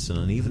like Boston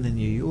and even in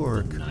New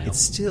York, it's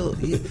still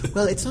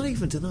well, it's not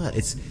even denial.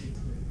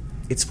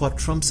 It's what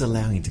Trump's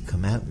allowing to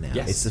come out now.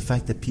 It's the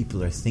fact that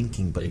people are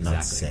thinking but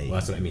not saying. Well,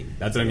 that's what I mean.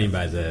 That's what I mean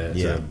by the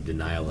sort of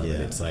denial of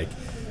it. It's like,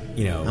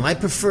 And I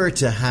prefer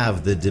to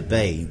have the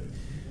debate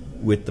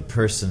with the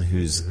person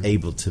who's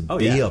able to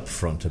be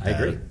upfront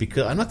about it,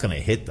 because I'm not going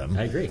to hit them.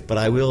 I agree, but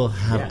I will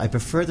have. I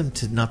prefer them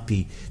to not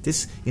be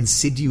this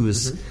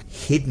insidious,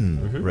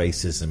 hidden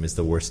racism is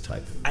the worst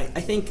type. I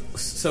think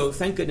so.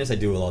 Thank goodness I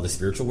do all the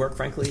spiritual work,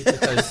 frankly,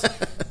 because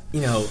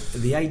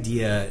the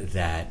idea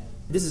that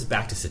this is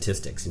back to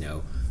statistics.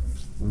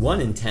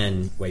 1 in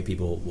 10 white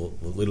people will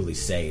literally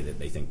say that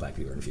they think black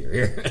people are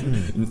inferior,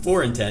 and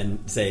 4 in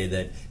 10 say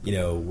that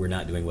we're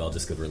not doing well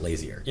just because we're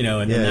lazier.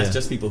 And that's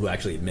just people who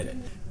actually admit it.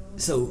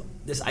 So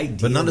this idea,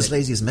 but not as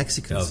lazy as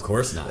Mexicans. Of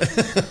course not.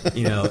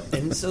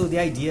 And so the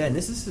idea, and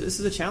this is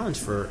a challenge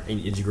for.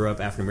 As you grow up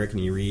African American,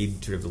 you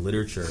read sort of the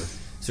literature,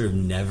 sort of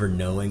never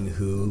knowing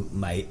who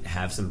might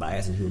have some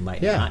bias and who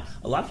might not.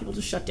 A lot of people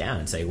just shut down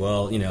and say,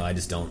 well, I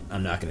just don't.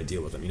 I'm not going to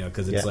deal with them.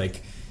 Because it's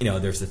like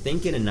there's the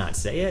thinking and not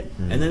say it,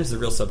 and then there's the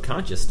real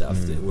subconscious stuff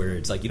where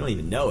it's like you don't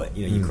even know it.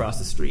 You cross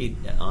the street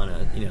on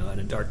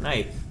a dark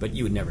night, but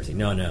you would never say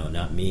no,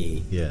 not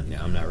me.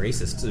 I'm not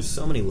racist. So there's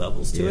so many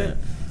levels to it.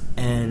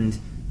 And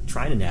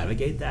trying to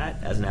navigate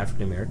that as an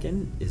African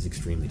American is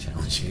extremely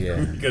challenging.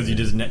 Yeah. Because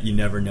you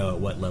never know at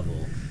what level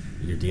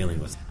you're dealing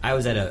with. I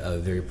was at a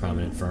very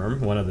prominent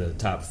firm, one of the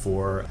top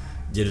 4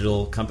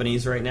 digital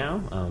companies right now,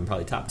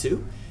 probably top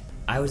 2.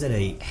 I was at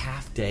a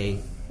half-day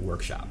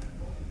workshop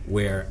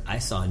where I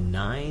saw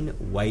 9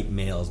 white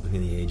males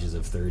between the ages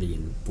of 30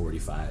 and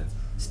 45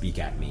 speak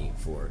at me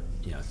for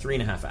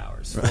 3.5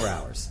 hours, 4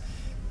 hours.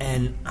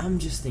 And I'm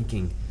just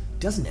thinking,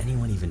 doesn't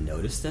anyone even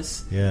notice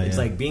this? It's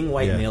like being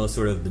white male is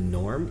sort of the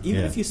norm.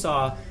 Even if you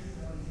saw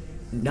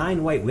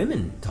 9 white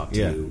women talk to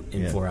you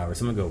in 4 hours,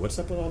 someone go, what's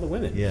up with all the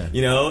women?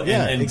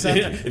 And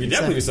exactly. If you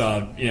definitely saw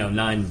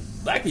 9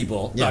 black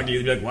people talk to you,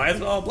 you'd be like, why is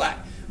it all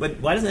black? But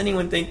why doesn't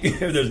anyone think if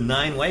there's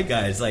 9 white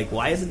guys, like,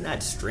 why isn't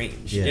that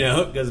strange?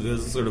 Because it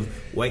was sort of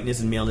whiteness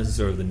and maleness is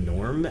sort of the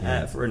norm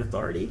for an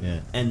authority.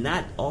 And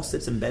that all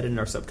sits embedded in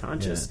our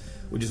subconscious,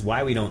 which is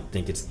why we don't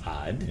think it's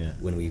odd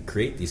when we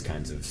create these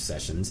kinds of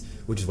sessions,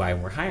 which is why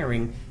when we're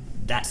hiring,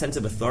 that sense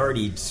of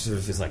authority sort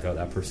of is like, oh,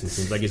 that person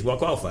seems like he's well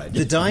qualified.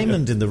 The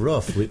diamond in the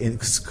rough,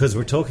 because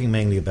we're talking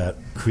mainly about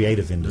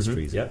creative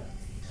industries. But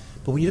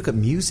when you look at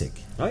music,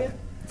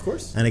 of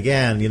course. and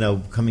again,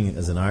 coming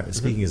as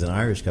speaking as an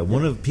Irish guy,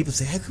 one of people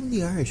say, how come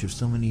the Irish have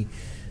so many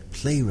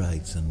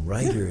playwrights and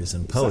writers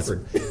and poets?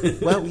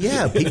 Well,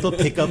 people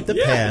pick up the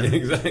pen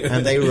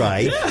and they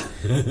write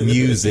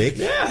music,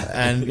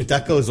 and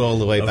that goes all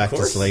the way back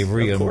to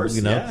slavery,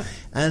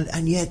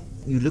 and yet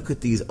you look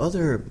at these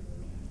other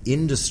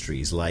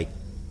industries like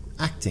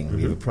acting.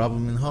 We have a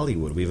problem in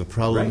Hollywood. We have a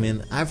problem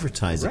in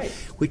advertising,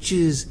 which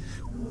is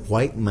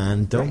white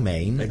man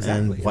domain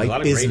and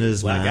white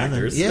businessman.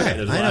 Actors.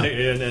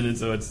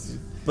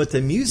 But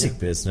the music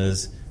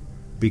business,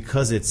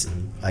 because it's,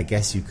 I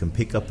guess you can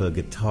pick up a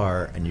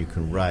guitar and you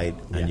can write,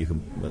 and you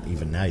can,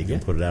 even now you can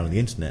put it out on the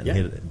internet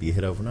and be a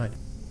hit overnight.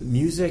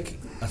 Music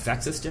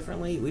affects us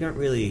differently. We don't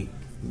really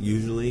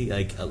usually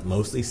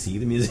mostly see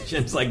the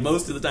musicians. Like,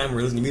 most of the time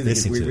we're listening to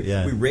music,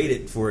 we rate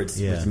it for its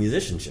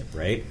musicianship,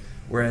 right?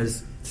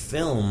 Whereas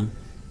film,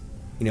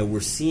 we're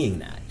seeing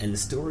that, and the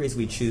stories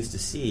we choose to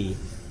see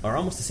are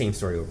almost the same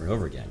story over and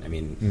over again. I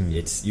mean,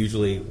 it's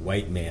usually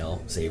white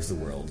male saves the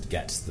world,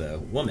 gets the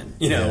woman.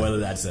 Whether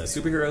that's a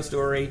superhero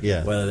story,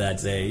 whether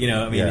that's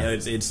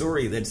it's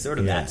story. It's sort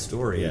of that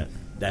story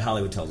that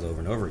Hollywood tells over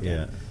and over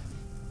again.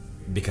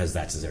 Because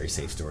that's a very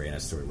safe story, and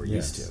that's a story we're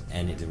used to.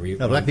 And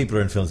black people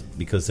are in films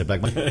because they're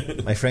black.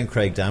 My friend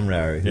Craig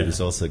Damrauer, who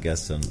was also a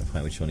guest on A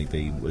Pint with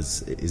Seaniebee,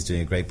 is doing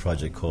a great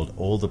project called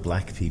All the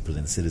Black People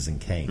in Citizen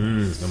Kane.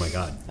 Oh my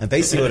God! And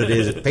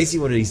basically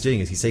what he's doing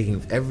is he's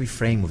taking every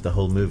frame of the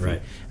whole movie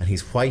and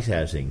he's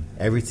whiteouting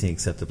everything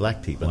except the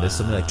black people. And there's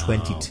something like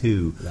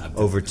 22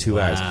 over 2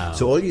 hours.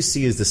 So all you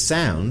see is the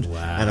sound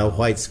and a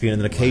white screen,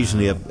 and then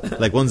occasionally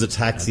one's a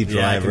taxi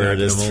driver.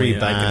 There's 3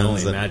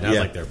 bands.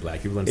 Like they're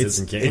black people in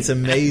Citizen Kane.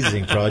 It's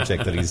amazing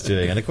project that he's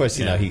doing, and of course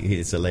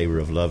it's a labor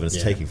of love, and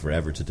it's taking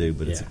forever to do,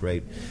 but it's a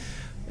great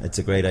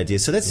idea.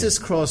 So let's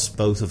just cross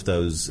both of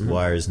those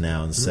wires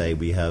now and say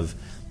we have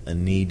a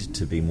need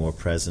to be more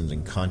present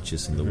and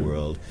conscious in the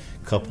world,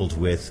 coupled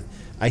with,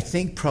 I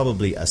think,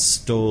 probably a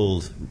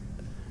stalled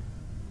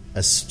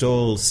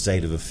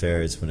state of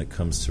affairs when it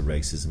comes to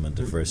racism and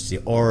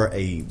diversity, or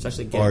in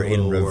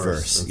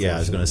reverse. I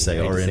was going to say,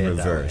 or in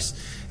reverse.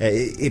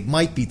 It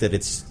might be that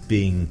it's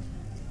being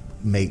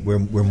we're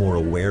more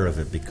aware of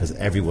it because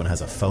everyone has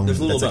a phone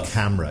that's a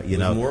camera.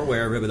 We're more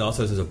aware of it, but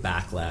also there's a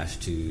backlash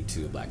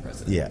to a black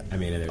president. Yeah, I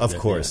mean, of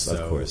course.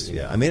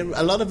 I mean,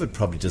 a lot of it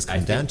probably just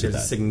comes down to that.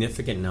 There's a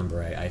significant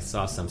number. I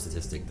saw some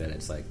statistic that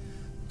it's like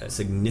a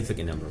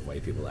significant number of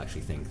white people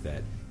actually think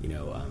that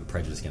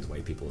prejudice against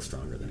white people is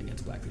stronger than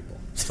against black people.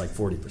 It's like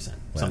 40%,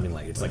 something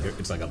like it's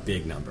like a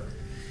big number.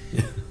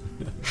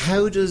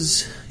 How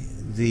does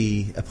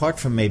apart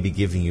from maybe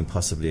giving you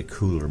possibly a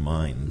cooler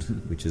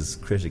mind, which is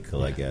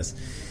critical, I guess,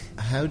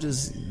 how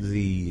does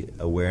the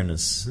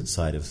awareness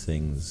side of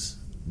things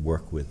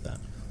work with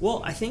that?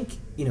 Well, I think,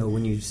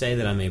 when you say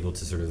that I'm able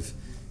to sort of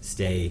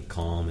stay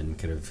calm and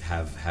kind of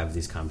have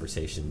these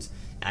conversations,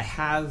 I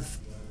have,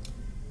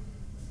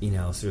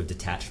 sort of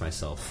detached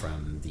myself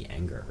from the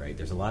anger, right?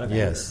 There's a lot of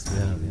anger.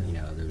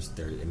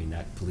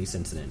 That police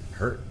incident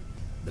hurt.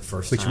 The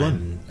first Which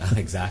time, one?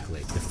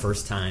 Exactly. The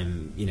first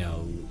time, when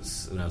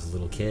I was a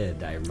little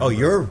kid, I remember. Oh,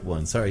 your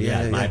one. Sorry.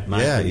 My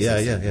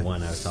the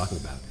one I was talking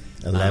about.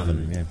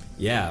 11.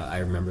 I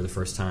remember the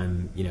first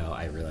time,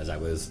 I realized I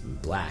was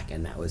black,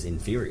 and that was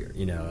inferior.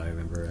 I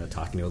remember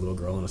talking to a little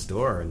girl in a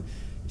store, and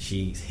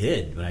she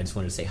hid when I just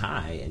wanted to say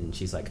hi, and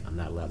she's like, "I'm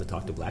not allowed to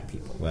talk to black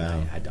people." Wow.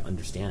 And I had to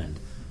understand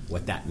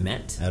what that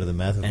meant. Out of the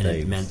mouth of and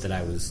babes. It meant that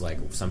I was like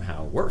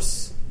somehow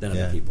worse than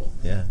other people.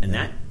 And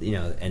that,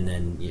 and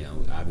then,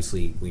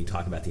 obviously when you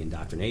talk about the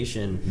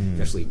indoctrination,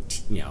 especially,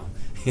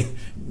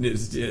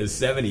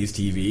 70s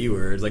TV,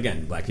 where it's,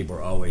 again, black people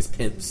are always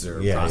pimps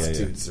or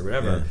prostitutes or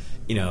whatever.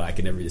 I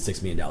could never be the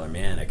 $6 million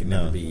man. I could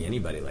never be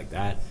anybody like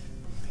that.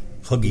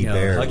 Huggy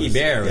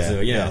Bear was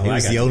he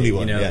was the only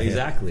one.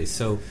 Exactly.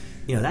 So,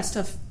 that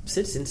stuff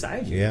sits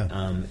inside you. Yeah.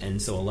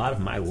 And so a lot of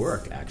my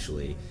work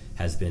actually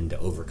has been to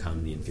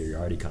overcome the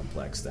inferiority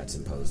complex that's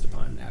imposed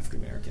upon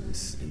African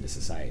Americans in the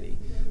society,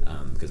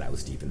 because that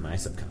was deep in my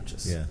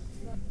subconscious. Yeah.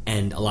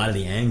 And a lot of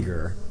the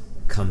anger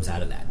comes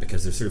out of that,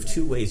 because there's sort of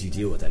two ways you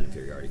deal with that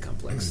inferiority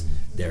complex.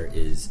 There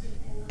is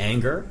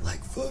anger,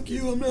 like fuck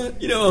you, I'm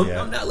not,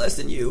 I'm not less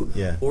than you.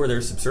 Yeah. Or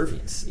there's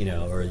subservience,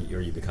 or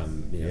you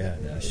become,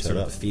 sort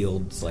of up. a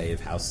field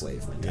slave, house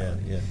slave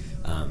mentality,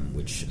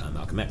 which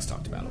Malcolm X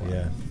talked about a lot.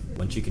 Yeah.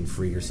 Once you can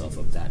free yourself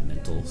of that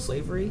mental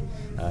slavery,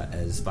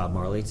 as Bob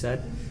Marley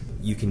said,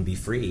 you can be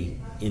free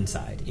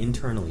inside,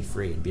 internally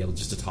free, and be able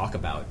just to talk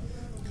about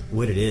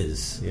what it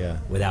is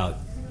without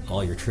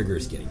all your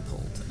triggers getting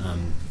pulled.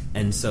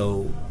 And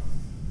so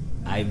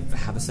I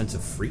have a sense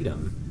of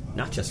freedom,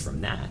 not just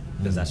from that,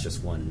 because that's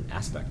just one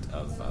aspect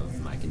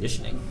of my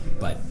conditioning,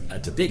 but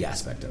it's a big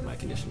aspect of my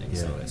conditioning.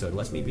 Yeah. So it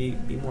lets me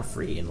be more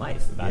free in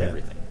life about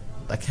everything.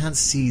 I can't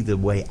see the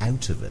way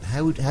out of it.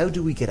 How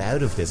do we get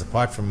out of this,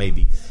 apart from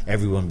maybe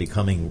everyone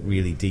becoming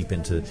really deep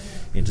into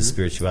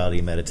spirituality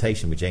and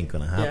meditation, which ain't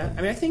going to happen? Yeah,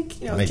 I mean, I think,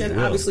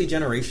 obviously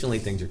generationally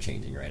things are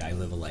changing, right? I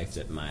live a life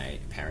that my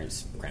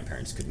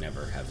grandparents could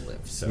never have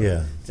lived.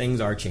 So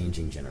things are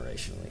changing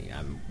generationally.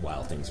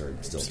 While things are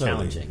still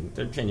challenging,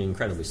 they're changing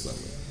incredibly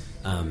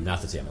slowly.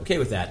 Not to say I'm okay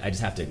with that, I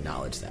just have to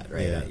acknowledge that,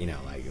 right? Yeah.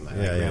 My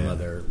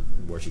grandmother,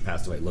 before she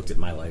passed away, looked at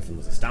my life and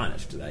was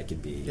astonished that I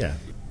could be... Yeah.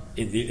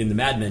 In the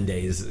Mad Men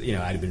days, I'd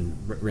have been,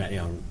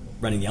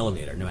 running the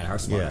elevator, no matter how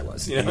smart I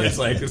was. It's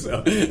like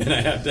so, and I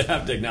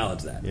have to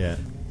acknowledge that. Yeah.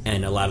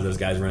 And a lot of those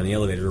guys running the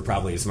elevator were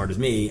probably as smart as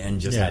me, and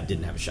just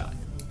didn't have a shot.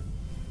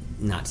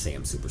 Not to say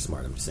I'm super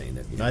smart. I'm just saying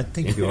that. I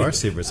think you are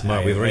super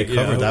smart. We've already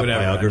covered that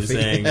biography.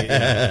 I'm just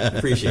saying,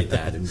 appreciate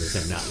that, and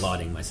just not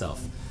lauding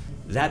myself.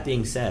 That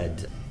being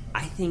said,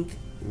 I think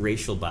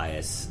racial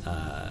bias,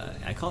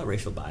 I call it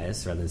racial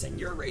bias rather than saying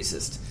you're a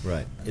racist,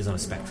 right, is on a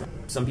spectrum.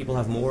 Some people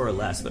have more or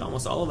less, but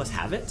almost all of us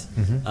have it.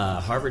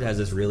 Harvard has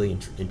this really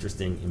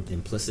interesting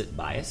implicit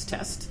bias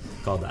test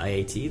called the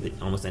IAT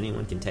that almost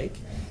anyone can take,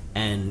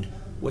 and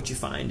what you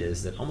find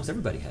is that almost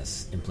everybody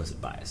has implicit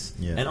bias,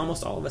 and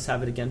almost all of us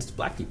have it against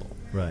black people,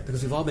 right?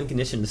 Because we've all been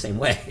conditioned the same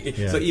way.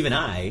 So even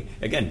I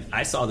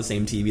saw the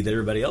same TV that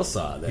everybody else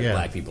saw, that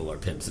black people are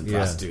pimps and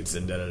prostitutes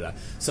and da-da-da.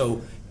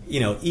 So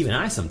even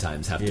I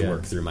sometimes have to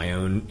work through my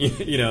own,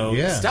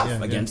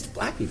 stuff against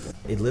black people.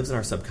 It lives in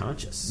our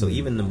subconscious. So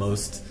even the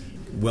most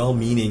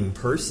well-meaning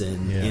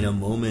person in a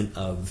moment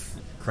of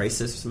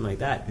crisis or something like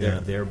that,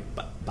 their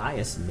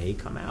bias may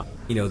come out.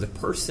 The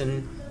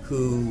person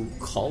who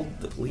called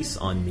the police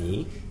on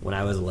me when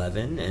I was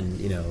 11 and,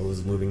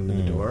 was moving to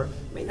the door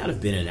may not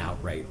have been an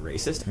outright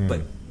racist,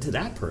 but to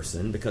that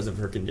person, because of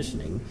her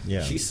conditioning,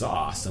 she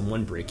saw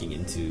someone breaking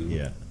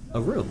into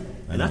a room.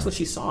 And that's what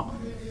she saw.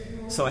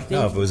 So I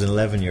think if it was an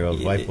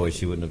 11-year-old white boy,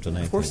 she wouldn't have done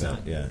anything. Of course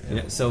not.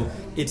 Yeah. So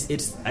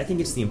it's. I think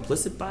it's the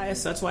implicit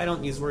bias. That's why I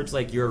don't use words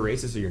like "you're a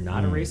racist" or "you're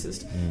not a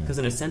racist," because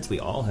in a sense we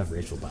all have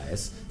racial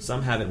bias.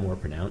 Some have it more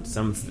pronounced.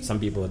 Some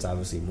people it's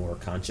obviously more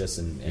conscious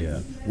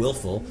and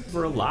willful.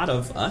 For a lot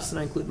of us, and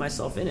I include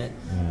myself in it,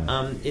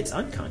 it's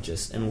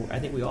unconscious, and I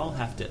think we all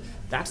have to.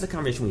 That's the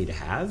conversation we need to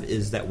have.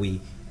 Is that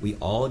we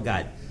all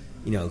got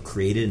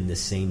created in the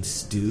same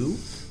stew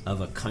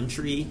of a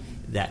country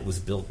that was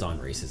built on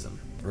racism.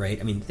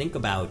 Right? I mean, think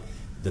about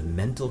the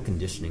mental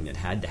conditioning that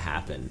had to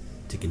happen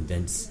to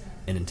convince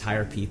an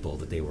entire people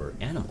that they were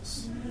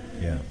animals.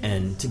 Yeah.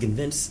 And to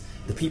convince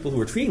the people who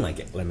were treating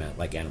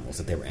like animals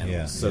that they were animals.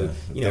 Yeah, so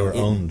they were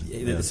owned.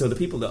 So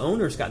the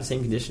owners got the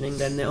same conditioning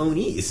than the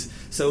ownees.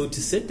 So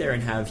to sit there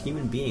and have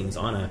human beings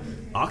on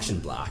an auction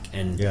block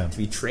and to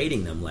be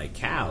trading them like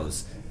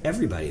cows,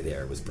 everybody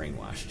there was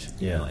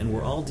brainwashed, and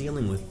we're all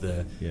dealing with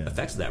the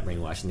effects of that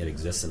brainwashing that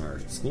exists in our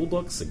school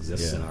books,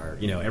 exists in our,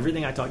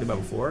 everything I talked about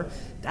before.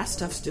 That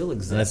stuff still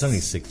exists. And that's only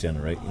 7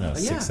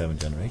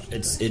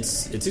 generations. It's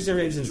 6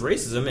 generations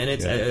racism, and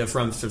it's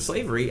from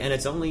slavery, and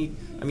it's only,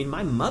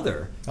 my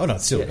mother. Oh no,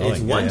 it's still going. It's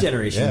one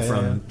generation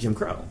from Jim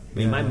Crow.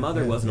 My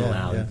mother wasn't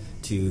allowed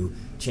to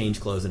change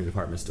clothes in a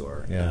department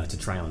store to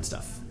try on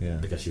stuff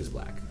because she was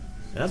black.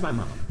 And that's my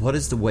mom. What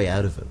is the way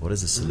out of it? What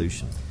is the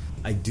solution?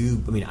 I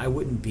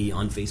wouldn't be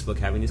on Facebook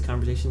having these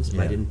conversations if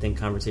I didn't think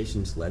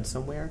conversations led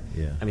somewhere.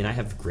 Yeah. I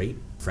have great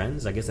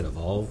friends, I guess, that of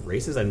all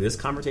races. This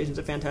conversation's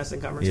a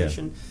fantastic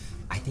conversation.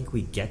 I think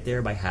we get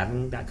there by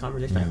having that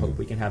conversation. I hope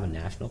we can have a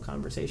national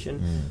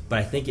conversation. But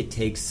I think it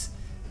takes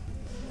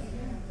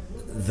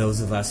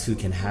those of us who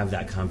can have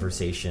that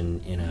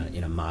conversation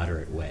in a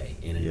moderate way,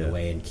 in a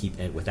way, and keep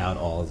it without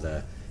all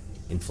the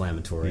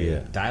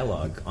inflammatory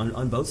dialogue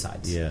on both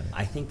sides. Yeah.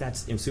 I think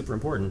that's super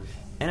important.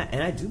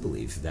 And I do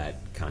believe that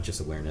conscious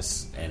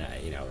awareness, and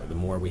the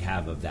more we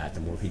have of that,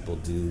 the more people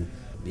do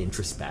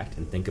introspect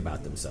and think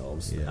about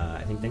themselves.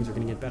 I think things are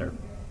going to get better.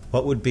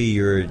 What would be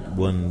your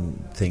one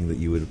thing that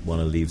you would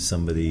want to leave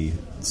somebody,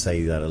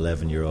 say that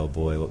 11-year-old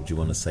boy? What would you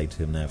want to say to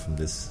him now from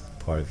this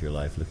part of your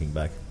life, looking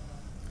back?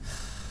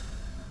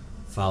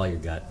 Follow your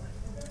gut.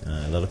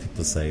 A lot of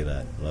people say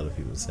that.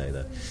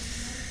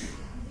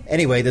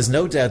 Anyway, there's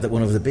no doubt that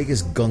one of the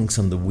biggest gunks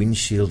on the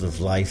windshield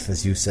of life,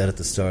 as you said at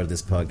the start of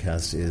this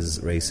podcast, is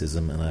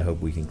racism, and I hope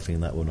we can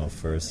clean that one off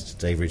first.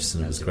 Dave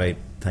Richeson, it was great.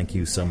 Thank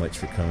you so much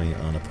for coming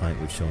on A Pint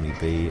with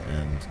Seaniebee,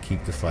 and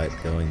keep the fight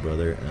going,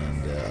 brother,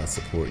 and I'll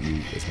support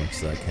you as much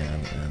as I can,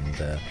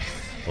 and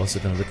also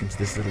going to look into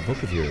this little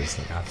book of yours.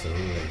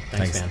 Absolutely.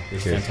 Thanks, man. It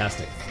was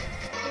fantastic.